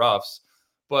diamond in the roughs,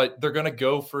 but they're going to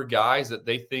go for guys that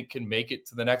they think can make it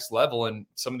to the next level. And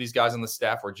some of these guys on the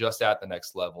staff are just at the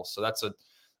next level. So that's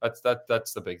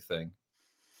the big thing.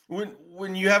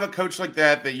 When you have a coach like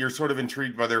that you're sort of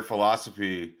intrigued by their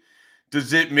philosophy,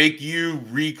 does it make you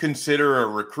reconsider a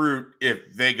recruit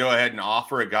if they go ahead and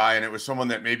offer a guy and it was someone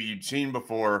that maybe you'd seen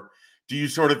before? Do you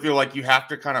sort of feel like you have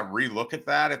to kind of relook at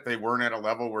that if they weren't at a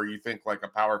level where you think like a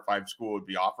Power 5 school would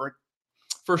be offering?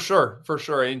 For sure.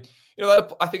 And, you know,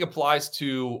 that I think applies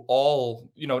to all,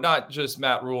 you know, not just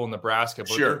Matt Rule in Nebraska,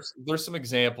 but sure, there's some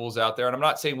examples out there. And I'm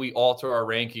not saying we alter our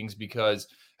rankings because,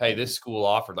 hey, this school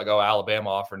offered, like, oh,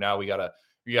 Alabama offered, now we got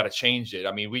to change it.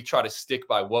 I mean, we try to stick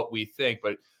by what we think.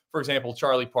 But for example,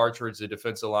 Charlie Partridge, the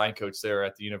defensive line coach there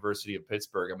at the University of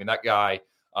Pittsburgh, I mean, that guy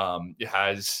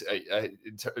has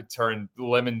turned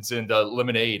lemons into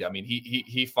lemonade. I mean,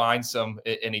 he finds some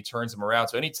and he turns them around.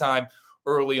 So anytime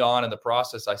early on in the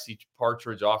process I see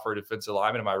Partridge offer a defensive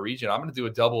lineman in my region, I'm going to do a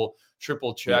double,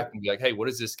 triple check and be like, hey, what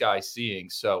is this guy seeing?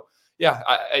 So yeah,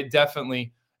 I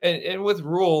definitely, and with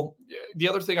Rule, the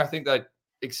other thing I think that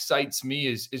excites me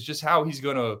is just how he's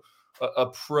going to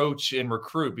approach and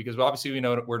recruit, because obviously we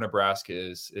know where Nebraska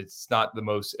is. It's not the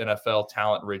most NFL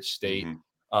talent rich state.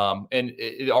 And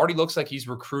it already looks like he's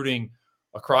recruiting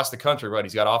across the country, right?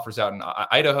 He's got offers out in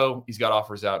Idaho. He's got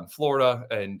offers out in Florida.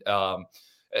 And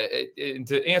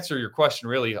to answer your question,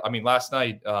 really, I mean, last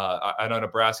night, I know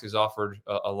Nebraska's offered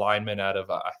a lineman out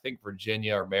of, I think,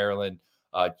 Virginia or Maryland,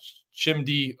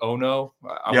 Chimdi Ono.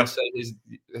 I want to say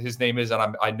his name is,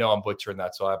 and I know I'm butchering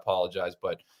that, so I apologize,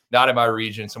 but not in my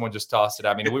region. Someone just tossed it.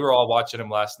 I mean, we were all watching him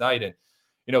last night, and,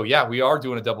 we are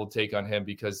doing a double take on him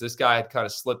because this guy had kind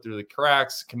of slipped through the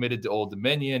cracks, committed to Old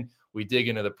Dominion. We dig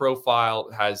into the profile,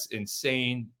 has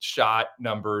insane shot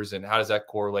numbers, and how does that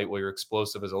correlate? Well, you're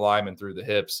explosive as a lineman through the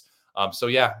hips. So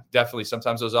yeah, definitely.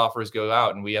 Sometimes those offers go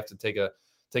out, and we have to take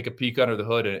a peek under the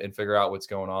hood and figure out what's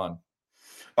going on.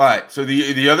 All right. So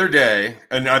the other day,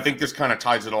 and I think this kind of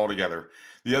ties it all together.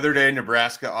 The other day,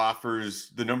 Nebraska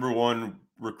offers the number one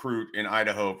recruit in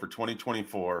Idaho for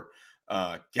 2024,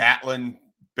 Gatlin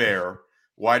Bear,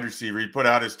 wide receiver. He put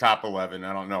out his top 11.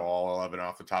 I don't know all 11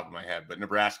 off the top of my head, but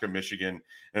Nebraska, Michigan,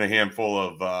 and a handful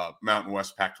of Mountain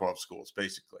West Pac-12 schools,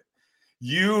 basically.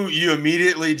 You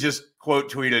immediately just quote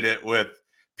tweeted it with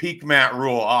peak Matt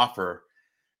Rhule offer.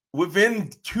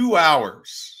 Within 2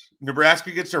 hours,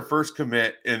 Nebraska gets their first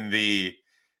commit in the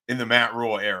Matt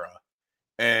Rhule era.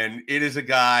 And it is a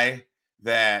guy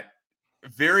that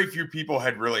very few people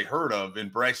had really heard of in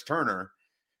Bryce Turner.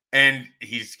 And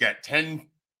he's got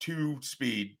 10.2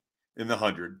 speed in the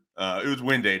 100. It was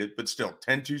wind aided, but still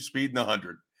 10.2 speed in the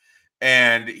 100.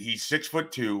 And he's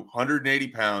 6'2", 180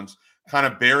 pounds, kind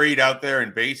of buried out there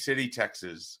in Bay City,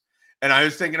 Texas. And I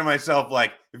was thinking to myself,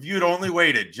 like, if you had only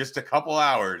waited just a couple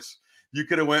hours, you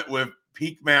could have went with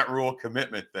peak Matt Rhule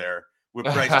commitment there with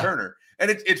Bryce Turner.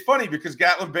 And it's funny because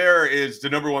Gatlin Bear is the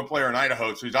number one player in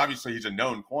Idaho, so he's a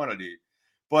known quantity.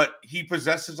 But he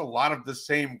possesses a lot of the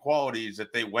same qualities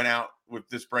that they went out with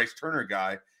this Bryce Turner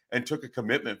guy and took a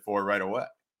commitment for right away.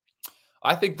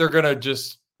 I think they're going to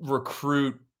just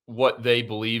recruit what they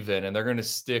believe in, and they're going to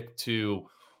stick to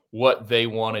what they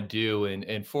want to do.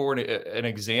 And for an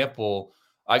example,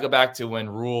 I go back to when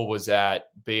Rhule was at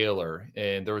Baylor,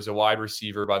 and there was a wide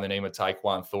receiver by the name of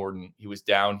Tyquan Thornton. He was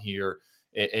down here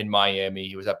in Miami.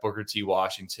 He was at Booker T.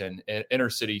 Washington, an inner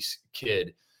city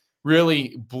kid.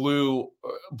 Really blew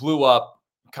up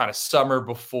kind of summer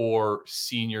before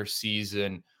senior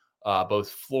season. Both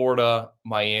Florida,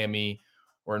 Miami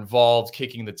were involved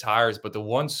kicking the tires, but the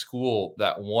one school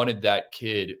that wanted that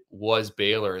kid was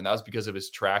Baylor, and that was because of his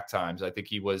track times. I think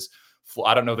he was,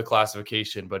 I don't know the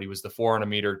classification, but he was the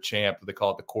 400-meter champ. They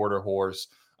call it the quarter horse.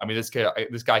 I mean, this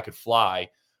guy could fly.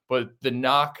 But the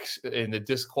knocks and the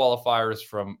disqualifiers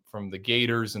from the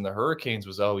Gators and the Hurricanes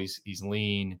was, he's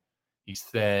lean, he's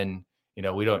thin.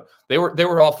 They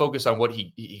were all focused on what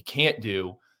he can't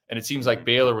do. And it seems like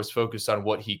Baylor was focused on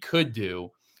what he could do,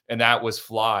 and that was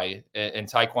fly. And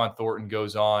Tyquan Thornton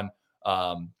goes on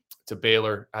to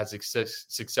Baylor, has a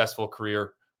successful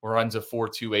career, runs a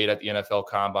 4.28 at the NFL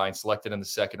Combine, selected in the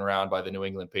second round by the New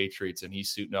England Patriots, and he's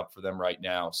suiting up for them right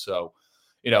now. So,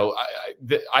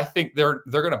 I think they're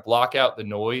going to block out the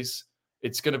noise.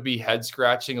 It's going to be head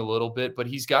scratching a little bit, but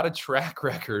he's got a track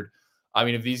record. I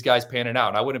mean, if these guys pan it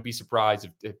out, I wouldn't be surprised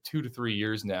if 2 to 3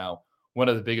 years now, one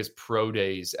of the biggest pro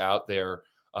days out there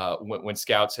when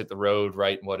scouts hit the road,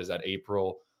 right? What is that?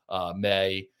 April,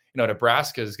 May,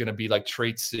 Nebraska is going to be like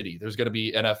Trait City. There's going to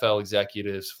be NFL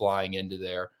executives flying into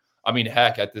there. I mean,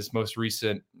 heck, at this most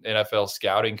recent NFL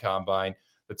scouting combine,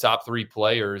 the top 3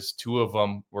 players, 2 of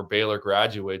them were Baylor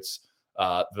graduates.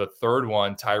 The third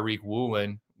one, Tyreek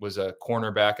Woolen, was a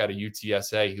cornerback out of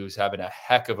UTSA who was having a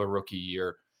heck of a rookie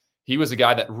year. He was a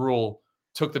guy that Rhule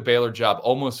took the Baylor job,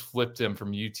 almost flipped him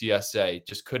from UTSA,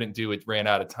 just couldn't do it, ran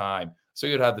out of time. So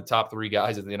you'd have the top 3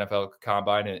 guys at the NFL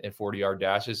Combine in 40-yard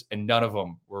dashes, and none of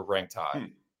them were ranked high.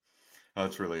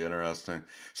 That's really interesting.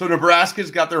 So Nebraska's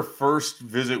got their first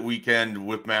visit weekend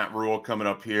with Matt Rhule coming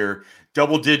up here.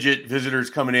 Double-digit visitors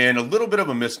coming in. A little bit of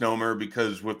a misnomer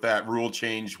because with that rule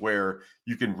change where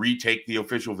you can retake the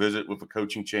official visit with a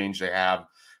coaching change, they have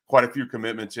quite a few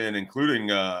commitments in, including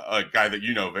a guy that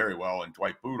you know very well in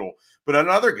Dwight Boodle, but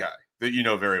another guy that you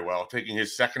know very well, taking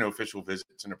his second official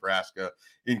visit to Nebraska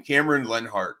in Cameron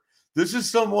Lenhart. This is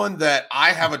someone that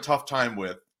I have a tough time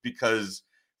with because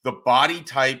the body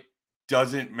type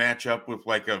doesn't match up with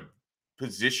like a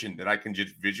position that I can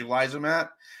just visualize him at.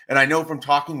 And I know from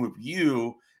talking with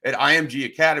you at IMG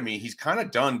Academy, he's kind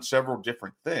of done several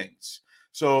different things.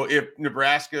 So if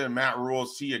Nebraska and Matt Rhule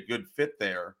see a good fit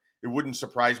there, it wouldn't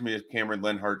surprise me if Cameron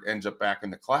Lenhart ends up back in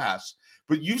the class.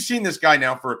 But you've seen this guy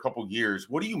now for a couple years.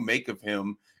 What do you make of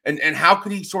him And how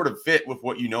could he sort of fit with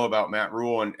what you know about Matt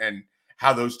Rule and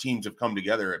how those teams have come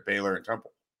together at Baylor and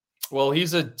Temple? Well,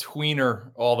 he's a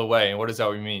tweener all the way. And what does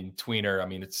that mean? Tweener. I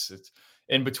mean, it's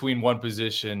in between one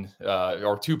position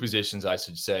or two positions, I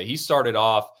should say. He started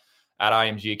off at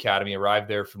IMG Academy, arrived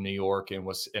there from New York, and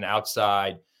was an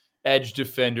outside edge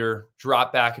defender,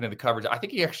 dropped back into the coverage. I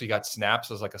think he actually got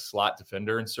snaps as like a slot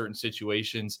defender in certain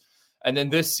situations. And then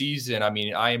this season, I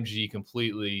mean, IMG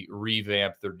completely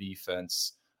revamped their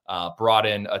defense, brought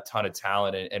in a ton of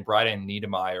talent, and Brian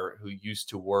Niedermeyer, who used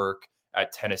to work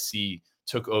at Tennessee,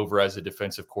 took over as a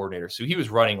defensive coordinator. So he was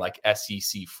running like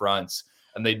SEC fronts,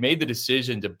 and they'd made the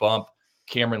decision to bump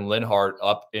Cameron Linhart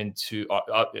up into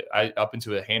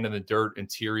a hand in the dirt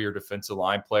interior defensive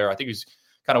line player. I think he's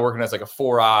kind of working as like a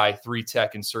 4-eye,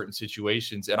 3-tech in certain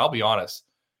situations. And I'll be honest,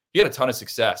 he had a ton of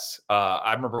success.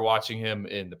 I remember watching him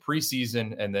in the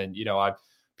preseason, and then, I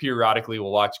periodically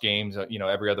will watch games,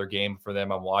 every other game for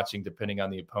them I'm watching, depending on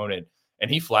the opponent.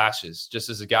 And he flashes just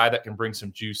as a guy that can bring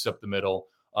some juice up the middle.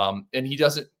 And he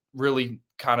doesn't really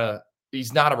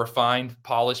he's not a refined,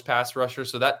 polished pass rusher.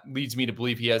 So that leads me to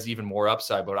believe he has even more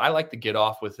upside, but I like to get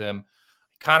off with him.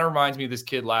 Kind of reminds me of this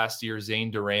kid last year,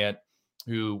 Zane Durant,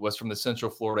 who was from the Central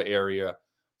Florida area.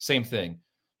 Same thing,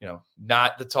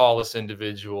 not the tallest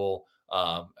individual,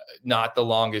 not the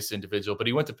longest individual, but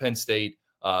he went to Penn State,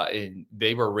 and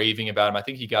they were raving about him. I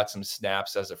think he got some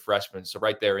snaps as a freshman. So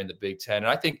right there in the Big Ten. And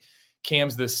I think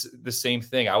Cam's the same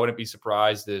thing. I wouldn't be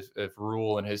surprised if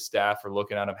Rule and his staff are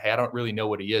looking at him. Hey, I don't really know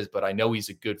what he is, but I know he's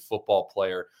a good football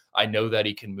player. I know that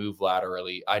he can move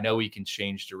laterally. I know he can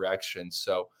change direction.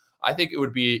 So I think it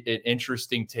would be an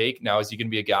interesting take. Now, is he going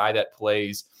to be a guy that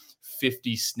plays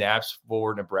 50 snaps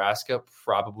for Nebraska?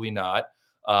 Probably not.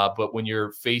 But when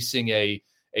you're facing a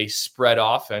spread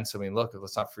offense, I mean, look,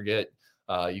 let's not forget,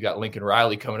 you got Lincoln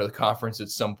Riley coming to the conference at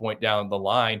some point down the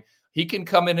line. He can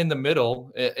come in the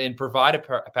middle and provide a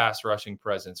pass rushing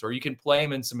presence, or you can play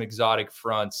him in some exotic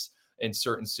fronts in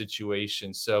certain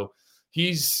situations. So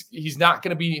he's not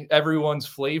going to be everyone's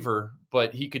flavor,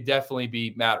 but he could definitely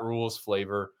be Matt Rule's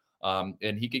flavor.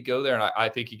 And he could go there, and I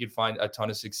think he could find a ton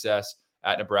of success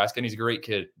at Nebraska. And he's a great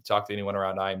kid. Talk to anyone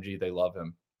around IMG, they love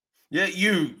him. Yeah,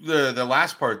 the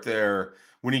last part there,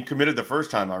 when he committed the first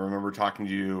time, I remember talking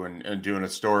to you and doing a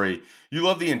story. You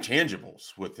love the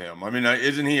intangibles with him. I mean,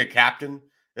 isn't he a captain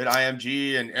at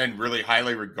IMG and really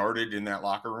highly regarded in that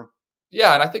locker room?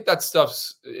 Yeah, and I think that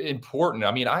stuff's important.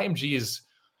 I mean, IMG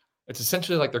it's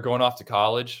essentially like they're going off to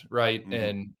college, right?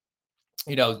 Mm-hmm.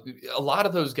 And, a lot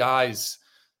of those guys,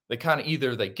 they kind of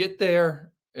either they get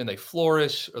there and they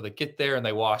flourish, or they get there and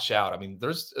they wash out. I mean,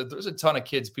 there's a ton of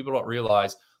kids people don't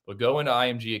realize will go into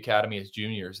IMG Academy as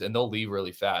juniors and they'll leave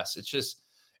really fast.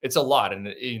 It's a lot.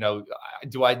 And,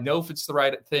 do I know if it's the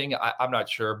right thing? I'm not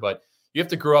sure, but you have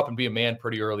to grow up and be a man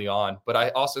pretty early on. But I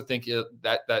also think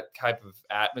that type of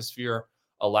atmosphere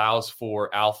allows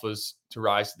for alphas to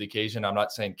rise to the occasion. I'm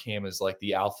not saying Cam is like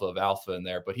the alpha of alpha in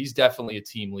there, but he's definitely a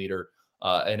team leader.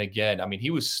 And again, I mean, he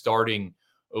was starting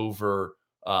over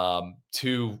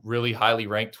two really highly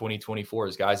ranked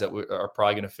 2024s, guys that are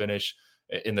probably going to finish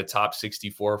in the top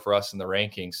 64 for us in the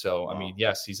rankings. So, wow. I mean,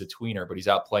 yes, he's a tweener, but he's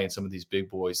out playing some of these big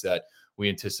boys that we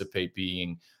anticipate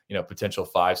being, potential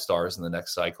 5 stars in the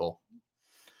next cycle.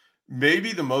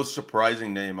 Maybe the most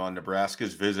surprising name on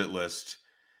Nebraska's visit list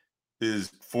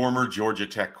is former Georgia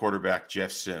Tech quarterback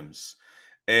Jeff Sims,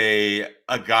 a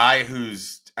guy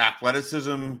whose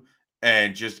athleticism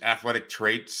and just athletic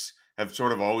traits have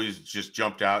sort of always just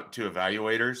jumped out to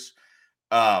evaluators.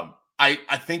 I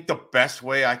think the best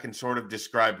way I can sort of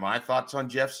describe my thoughts on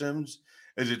Jeff Sims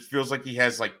is it feels like he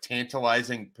has like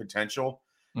tantalizing potential,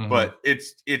 but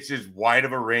it's as wide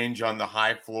of a range on the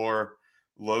high floor,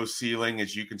 low ceiling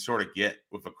as you can sort of get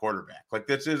with a quarterback. Like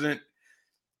this isn't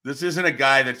a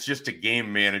guy that's just a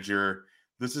game manager.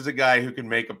 This is a guy who can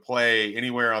make a play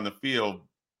anywhere on the field,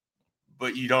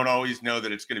 but you don't always know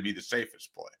that it's going to be the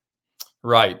safest play.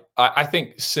 Right. I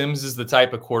think Sims is the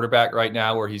type of quarterback right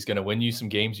now where he's going to win you some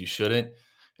games you shouldn't. And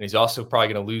he's also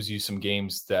probably going to lose you some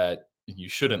games that you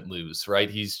shouldn't lose,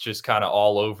 right? He's just kind of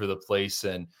all over the place.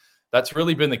 And that's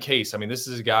really been the case. I mean, this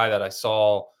is a guy that I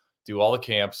saw do all the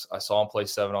camps. I saw him play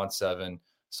 7-on-7,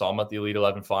 saw him at the Elite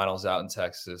 11 finals out in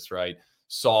Texas, right?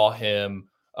 Saw him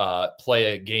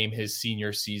play a game his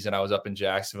senior season. I was up in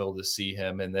Jacksonville to see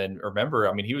him. And then remember,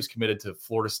 I mean, he was committed to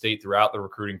Florida State throughout the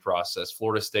recruiting process.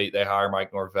 Florida State, they hire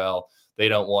Mike Norvell. They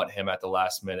don't want him at the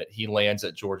last minute. He lands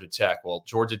at Georgia Tech. Well,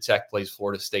 Georgia Tech plays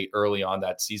Florida State early on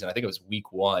that season. I think it was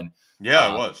week 1.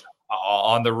 Yeah, it was.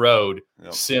 On the road.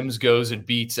 Yep. Sims goes and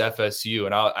beats FSU.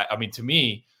 And I mean, to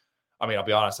me, I mean, I'll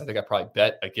be honest. I think I probably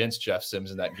bet against Jeff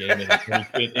Sims in that game,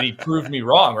 and he proved me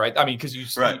wrong, right? I mean, because you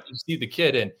see the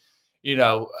kid, and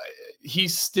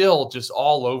he's still just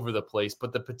all over the place,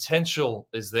 but the potential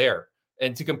is there.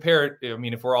 And to compare it, I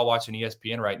mean, if we're all watching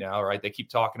ESPN right now, right, they keep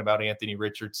talking about Anthony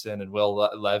Richardson and Will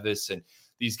Levis and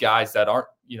these guys that aren't,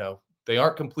 they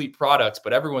aren't complete products,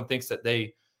 but everyone thinks that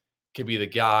they could be the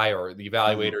guy, or the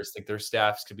evaluators think their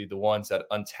staffs could be the ones that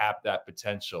untap that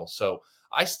potential. So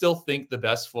I still think the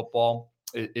best football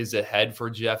is ahead for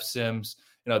Jeff Sims.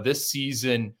 This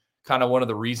season, kind of one of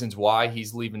the reasons why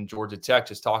he's leaving Georgia Tech,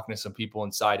 just talking to some people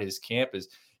inside his camp, is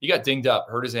he got dinged up,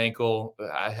 hurt his ankle.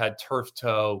 I had turf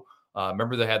toe.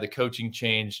 Remember they had the coaching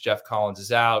change. Jeff Collins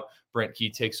is out. Brent Key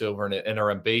takes over on an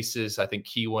interim basis. I think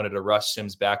Key wanted to rush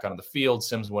Sims back onto the field.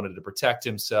 Sims wanted to protect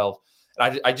himself.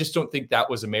 And I just don't think that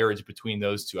was a marriage between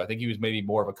those two. I think he was maybe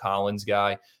more of a Collins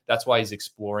guy. That's why he's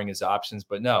exploring his options.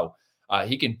 But no,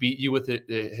 he can beat you with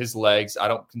his legs. I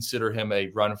don't consider him a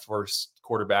run-first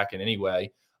quarterback in any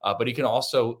way. But he can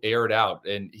also air it out.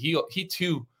 And he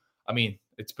too, I mean,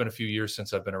 it's been a few years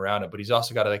since I've been around it, but he's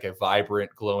also got like a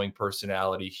vibrant, glowing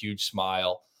personality, huge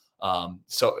smile.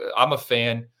 So I'm a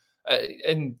fan.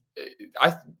 The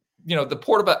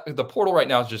portal right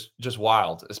now is just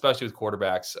wild, especially with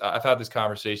quarterbacks. I've had this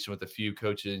conversation with a few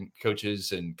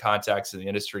coaches and contacts in the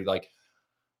industry. Like,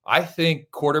 I think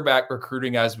quarterback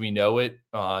recruiting as we know it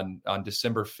on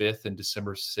December 5th and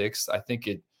December 6th, I think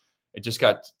it just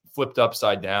got flipped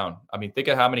upside down. I mean, think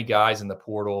of how many guys in the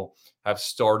portal have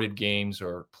started games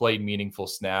or played meaningful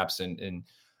snaps. And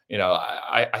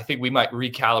I think we might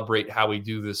recalibrate how we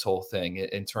do this whole thing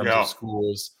in terms of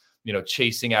schools,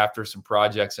 chasing after some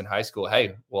projects in high school.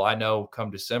 Hey, well, I know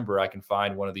come December, I can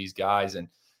find one of these guys. And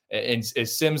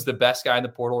is Sims the best guy in the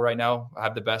portal right now?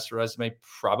 Have the best resume?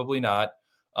 Probably not.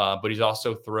 But he's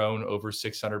also thrown over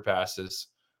 600 passes.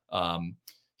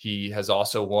 He has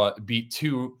also beat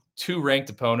two ranked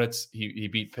opponents. He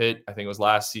beat Pitt, I think it was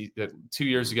last season, 2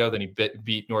 years ago. Then he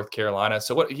beat North Carolina.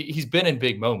 So he's been in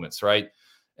big moments, right?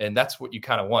 And that's what you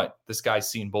kind of want. This guy's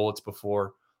seen bullets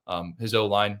before. His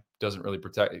O-line didn't really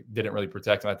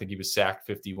protect him. I think he was sacked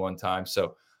 51 times.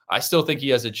 So I still think he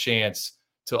has a chance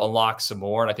to unlock some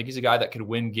more. And I think he's a guy that could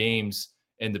win games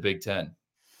in the Big Ten.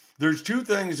 There's two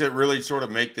things that really sort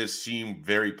of make this seem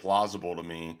very plausible to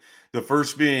me. The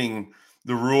first being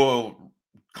the Rhule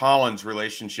Collins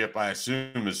relationship, I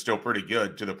assume, is still pretty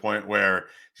good, to the point where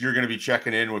you're going to be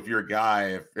checking in with your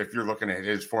guy if you're looking at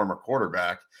his former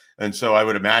quarterback. And so I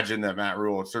would imagine that Matt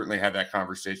Rhule certainly had that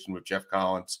conversation with Jeff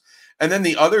Collins. And then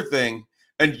the other thing,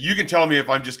 and you can tell me if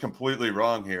I'm just completely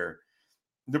wrong here,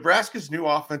 Nebraska's new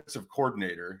offensive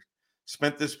coordinator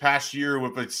spent this past year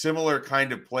with a similar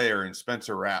kind of player in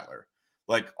Spencer Rattler,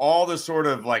 like all the sort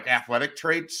of like athletic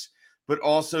traits, but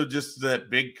also just that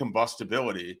big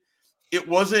combustibility. It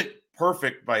wasn't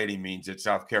perfect by any means at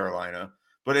South Carolina,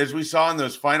 but as we saw in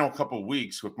those final couple of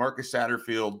weeks with Marcus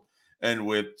Satterfield and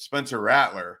with Spencer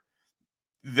Rattler,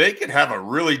 they could have a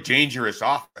really dangerous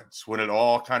offense when it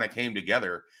all kind of came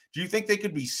together. Do you think they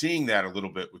could be seeing that a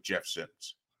little bit with Jeff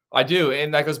Sims? I do,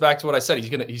 and that goes back to what I said.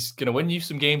 He's gonna win you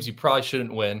some games you probably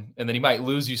shouldn't win, and then he might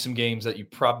lose you some games that you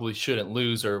probably shouldn't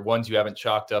lose, or ones you haven't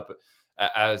chalked up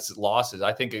as losses.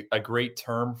 I think a great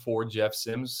term for Jeff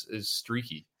Sims is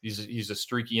streaky. He's a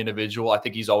streaky individual. I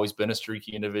think he's always been a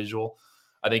streaky individual.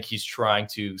 I think he's trying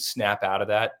to snap out of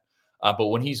that, but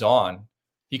when he's on,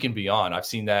 he can be on. I've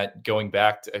seen that going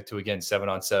back to again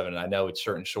 7-on-7. And I know it's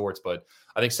shirt and shorts, but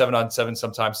I think 7-on-7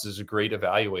 sometimes is a great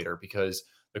evaluator because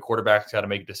the quarterback's got to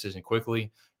make a decision quickly,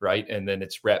 right? And then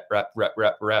it's rep.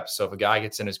 So if a guy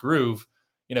gets in his groove,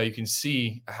 you can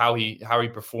see how he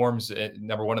performs.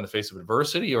 Number one, in the face of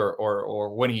adversity, or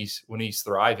when he's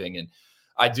thriving. And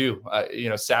I do,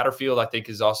 Satterfield, I think,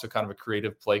 is also kind of a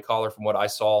creative play caller from what I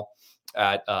saw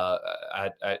at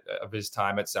of his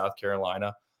time at South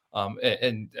Carolina.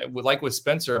 And like with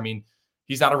Spencer, I mean,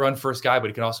 he's not a run first guy, but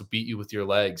he can also beat you with your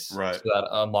legs. Right. So that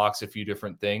unlocks a few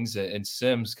different things. And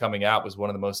Sims coming out was one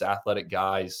of the most athletic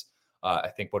guys. I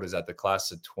think, what is that? The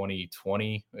class of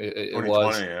 2020 it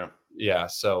was. Yeah. Yeah.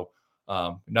 So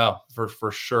no,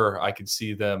 for sure. I could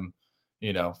see them,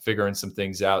 figuring some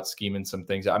things out, scheming some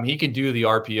things out. I mean, he can do the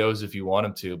RPOs if you want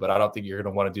him to, but I don't think you're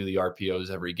going to want to do the RPOs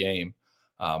every game.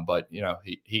 But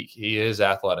he is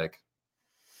athletic.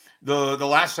 The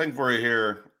last thing for you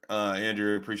here,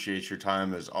 Andrew, appreciate your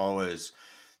time as always.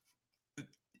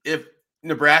 If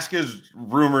Nebraska is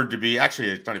rumored to be, actually,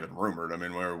 it's not even rumored. I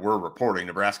mean, we're reporting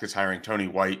Nebraska's hiring Tony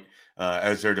White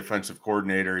as their defensive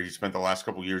coordinator. He spent the last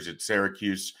couple of years at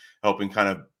Syracuse, helping kind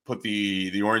of put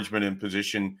the Orangemen in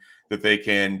position that they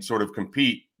can sort of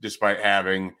compete despite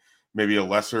having maybe a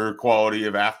lesser quality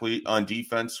of athlete on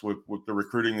defense with the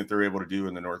recruiting that they're able to do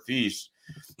in the Northeast.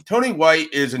 Tony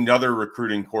White is another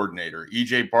recruiting coordinator.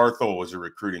 EJ Barthel was a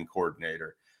recruiting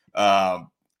coordinator.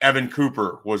 Evan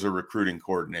Cooper was a recruiting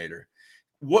coordinator.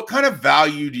 What kind of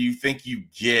value do you think you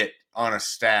get on a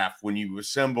staff when you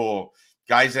assemble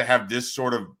guys that have this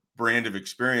sort of brand of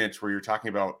experience where you're talking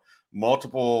about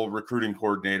multiple recruiting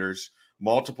coordinators,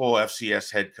 multiple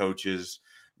FCS head coaches,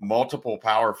 multiple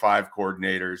Power 5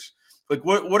 coordinators? Like,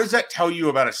 what does that tell you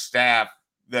about a staff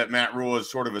that Matt Rhule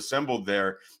has sort of assembled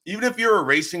there? Even if you're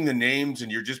erasing the names and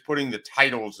you're just putting the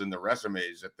titles in the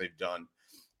resumes that they've done,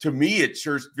 to me, it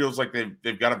sure feels like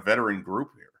they've got a veteran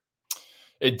group here.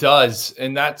 It does.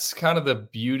 And that's kind of the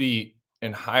beauty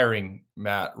in hiring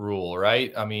Matt Rhule,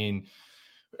 right? I mean,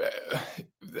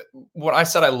 when I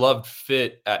said I loved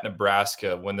fit at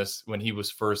Nebraska when he was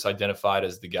first identified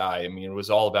as the guy, I mean, it was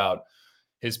all about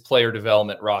his player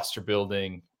development, roster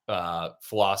building,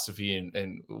 philosophy,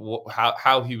 and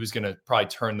how he was going to probably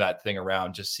turn that thing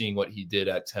around, just seeing what he did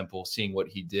at Temple, seeing what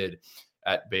he did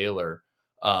at Baylor.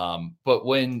 But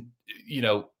when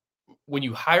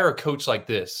you hire a coach like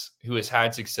this, who has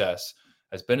had success,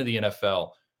 has been to the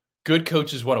NFL, good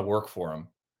coaches want to work for him.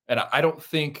 And I don't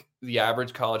think the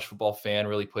average college football fan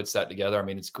really puts that together. I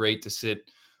mean, it's great to sit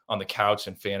on the couch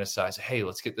and fantasize, hey,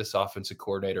 let's get this offensive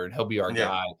coordinator and he'll be our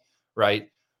guy, right?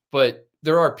 But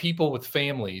there are people with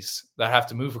families that have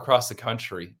to move across the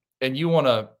country, and you want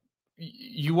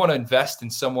to invest in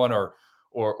someone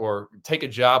or take a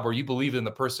job where you believe in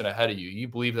the person ahead of you. You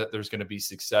believe that there's going to be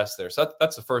success there. So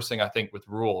that's the first thing I think with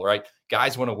Rhule, right?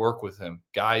 Guys want to work with him.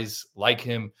 Guys like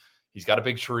him. He's got a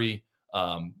big tree.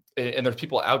 And there's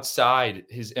people outside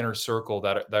his inner circle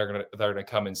that are going to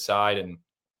come inside, and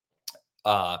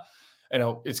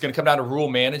it's going to come down to Rhule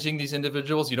managing these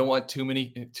individuals. You don't want too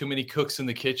many cooks in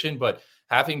the kitchen, but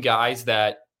having guys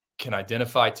that can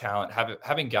identify talent,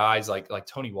 having guys like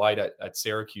Tony White at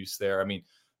Syracuse there. I mean,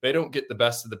 they don't get the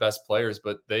best of the best players,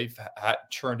 but they've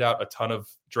churned out a ton of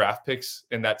draft picks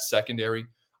in that secondary.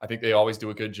 I think they always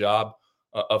do a good job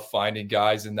of finding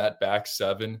guys in that back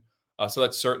seven. So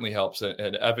that certainly helps.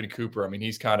 And Evan Cooper, I mean,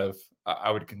 he's kind of, I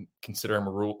would consider him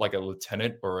like a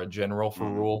lieutenant or a general for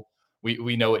Rhule.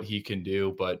 We know what he can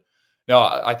do, but no,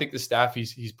 I think the staff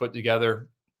he's put together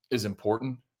is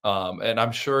important. And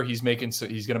I'm sure he's going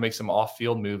to make some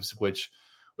off-field moves, which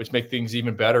make things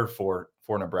even better for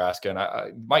Nebraska.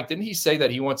 And Mike, didn't he say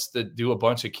that he wants to do a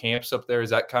bunch of camps up there?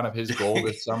 Is that kind of his goal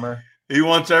this summer? He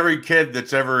wants every kid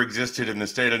that's ever existed in the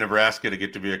state of Nebraska to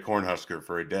get to be a Cornhusker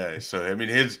for a day. So, I mean,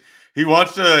 he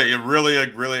wants a really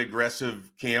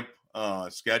aggressive camp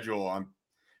schedule. I'm,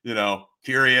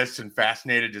 curious and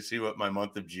fascinated to see what my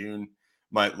month of June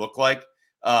might look like.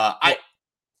 The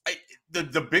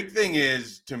big thing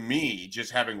is, to me,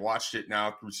 just having watched it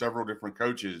now through several different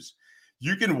coaches,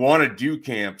 you can want to do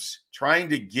camps trying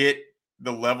to get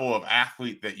the level of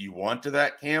athlete that you want to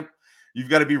that camp. You've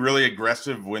got to be really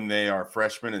aggressive when they are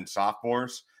freshmen and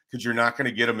sophomores, because you're not going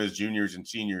to get them as juniors and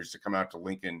seniors to come out to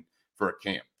Lincoln for a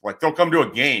camp. Like, they'll come to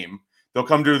a game, they'll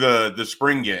come to the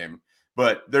spring game,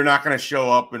 but they're not going to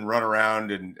show up and run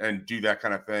around and do that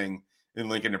kind of thing in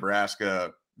Lincoln,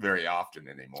 Nebraska very often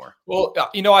anymore. Well,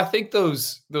 I think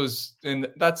those, and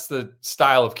that's the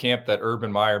style of camp that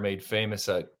Urban Meyer made famous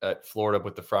at Florida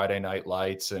with the Friday Night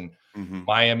Lights, and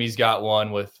Miami's got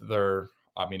one with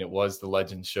it was the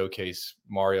Legends Showcase.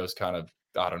 Mario's kind of,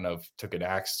 I don't know, took an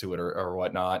axe to it or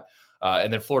whatnot.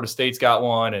 And then Florida State's got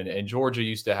one, and Georgia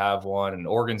used to have one, and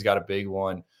Oregon's got a big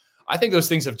one. I think those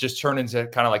things have just turned into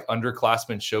kind of like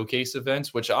underclassmen showcase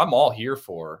events, which I'm all here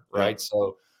for, right? Yeah.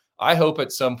 So I hope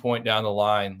at some point down the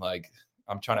line, like,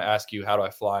 I'm trying to ask you, how do I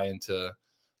fly into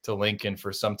Lincoln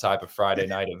for some type of Friday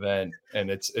night event? And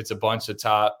it's a bunch of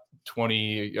top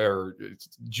 20 or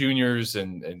juniors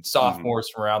and sophomores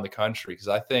from around the country, because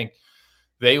I think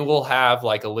they will have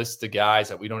like a list of guys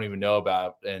that we don't even know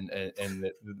about, and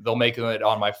they'll make it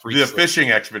on my free. The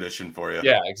fishing expedition for you.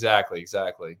 Yeah, exactly.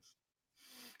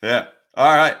 Yeah.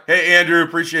 All right. Hey, Andrew,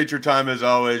 appreciate your time as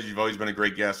always. You've always been a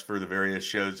great guest for the various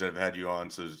shows that have had you on.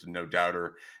 So there's no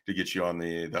doubter to get you on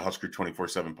the Husker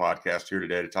 24/7 podcast here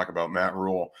today to talk about Matt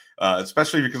Rhule,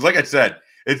 especially because, like I said,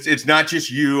 it's not just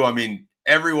you. I mean,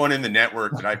 everyone in the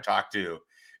network that I've talked to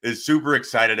is super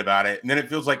excited about it. And then it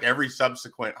feels like every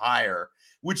subsequent hire,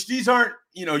 which these aren't,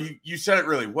 you said it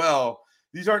really well.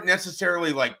 These aren't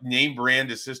necessarily like name brand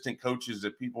assistant coaches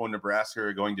that people in Nebraska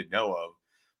are going to know of.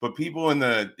 But people in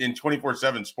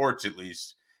 24/7 sports, at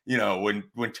least,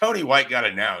 when Tony White got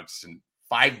announced and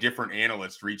 5 different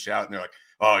analysts reached out and they're like,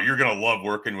 "Oh, you're gonna love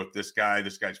working with this guy.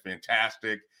 This guy's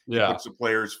fantastic. Yeah, he puts the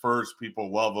players first.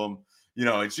 People love him."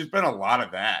 It's just been a lot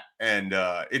of that. And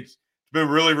it's been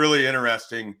really, really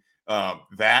interesting,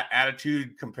 that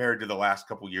attitude compared to the last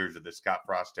couple of years of the Scott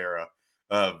Frost era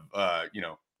of,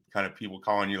 kind of people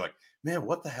calling you like, man,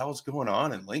 what the hell is going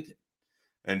on in Lincoln?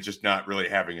 And just not really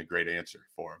having a great answer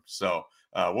for him. So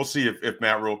we'll see if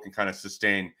Matt Rhule can kind of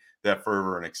sustain that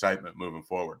fervor and excitement moving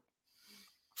forward.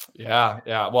 Yeah.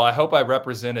 Well, I hope I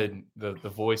represented the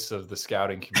voice of the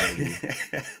scouting community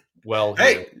well.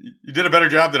 Hey, you did a better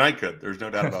job than I could. There's no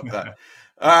doubt about that.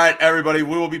 All right, everybody,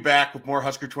 we will be back with more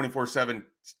Husker 24/7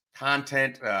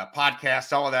 content,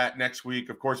 podcasts, all of that next week.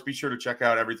 Of course, be sure to check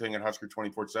out everything at Husker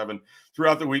 24/7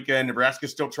 throughout the weekend.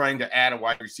 Nebraska's still trying to add a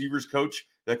wide receivers coach.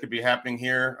 That could be happening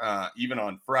here even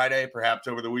on Friday, perhaps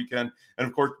over the weekend. And,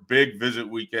 of course, big visit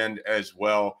weekend as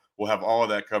well. We'll have all of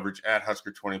that coverage at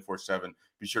Husker 24/7.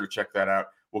 Be sure to check that out.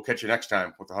 We'll catch you next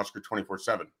time with the Husker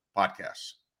 24/7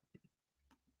 podcast.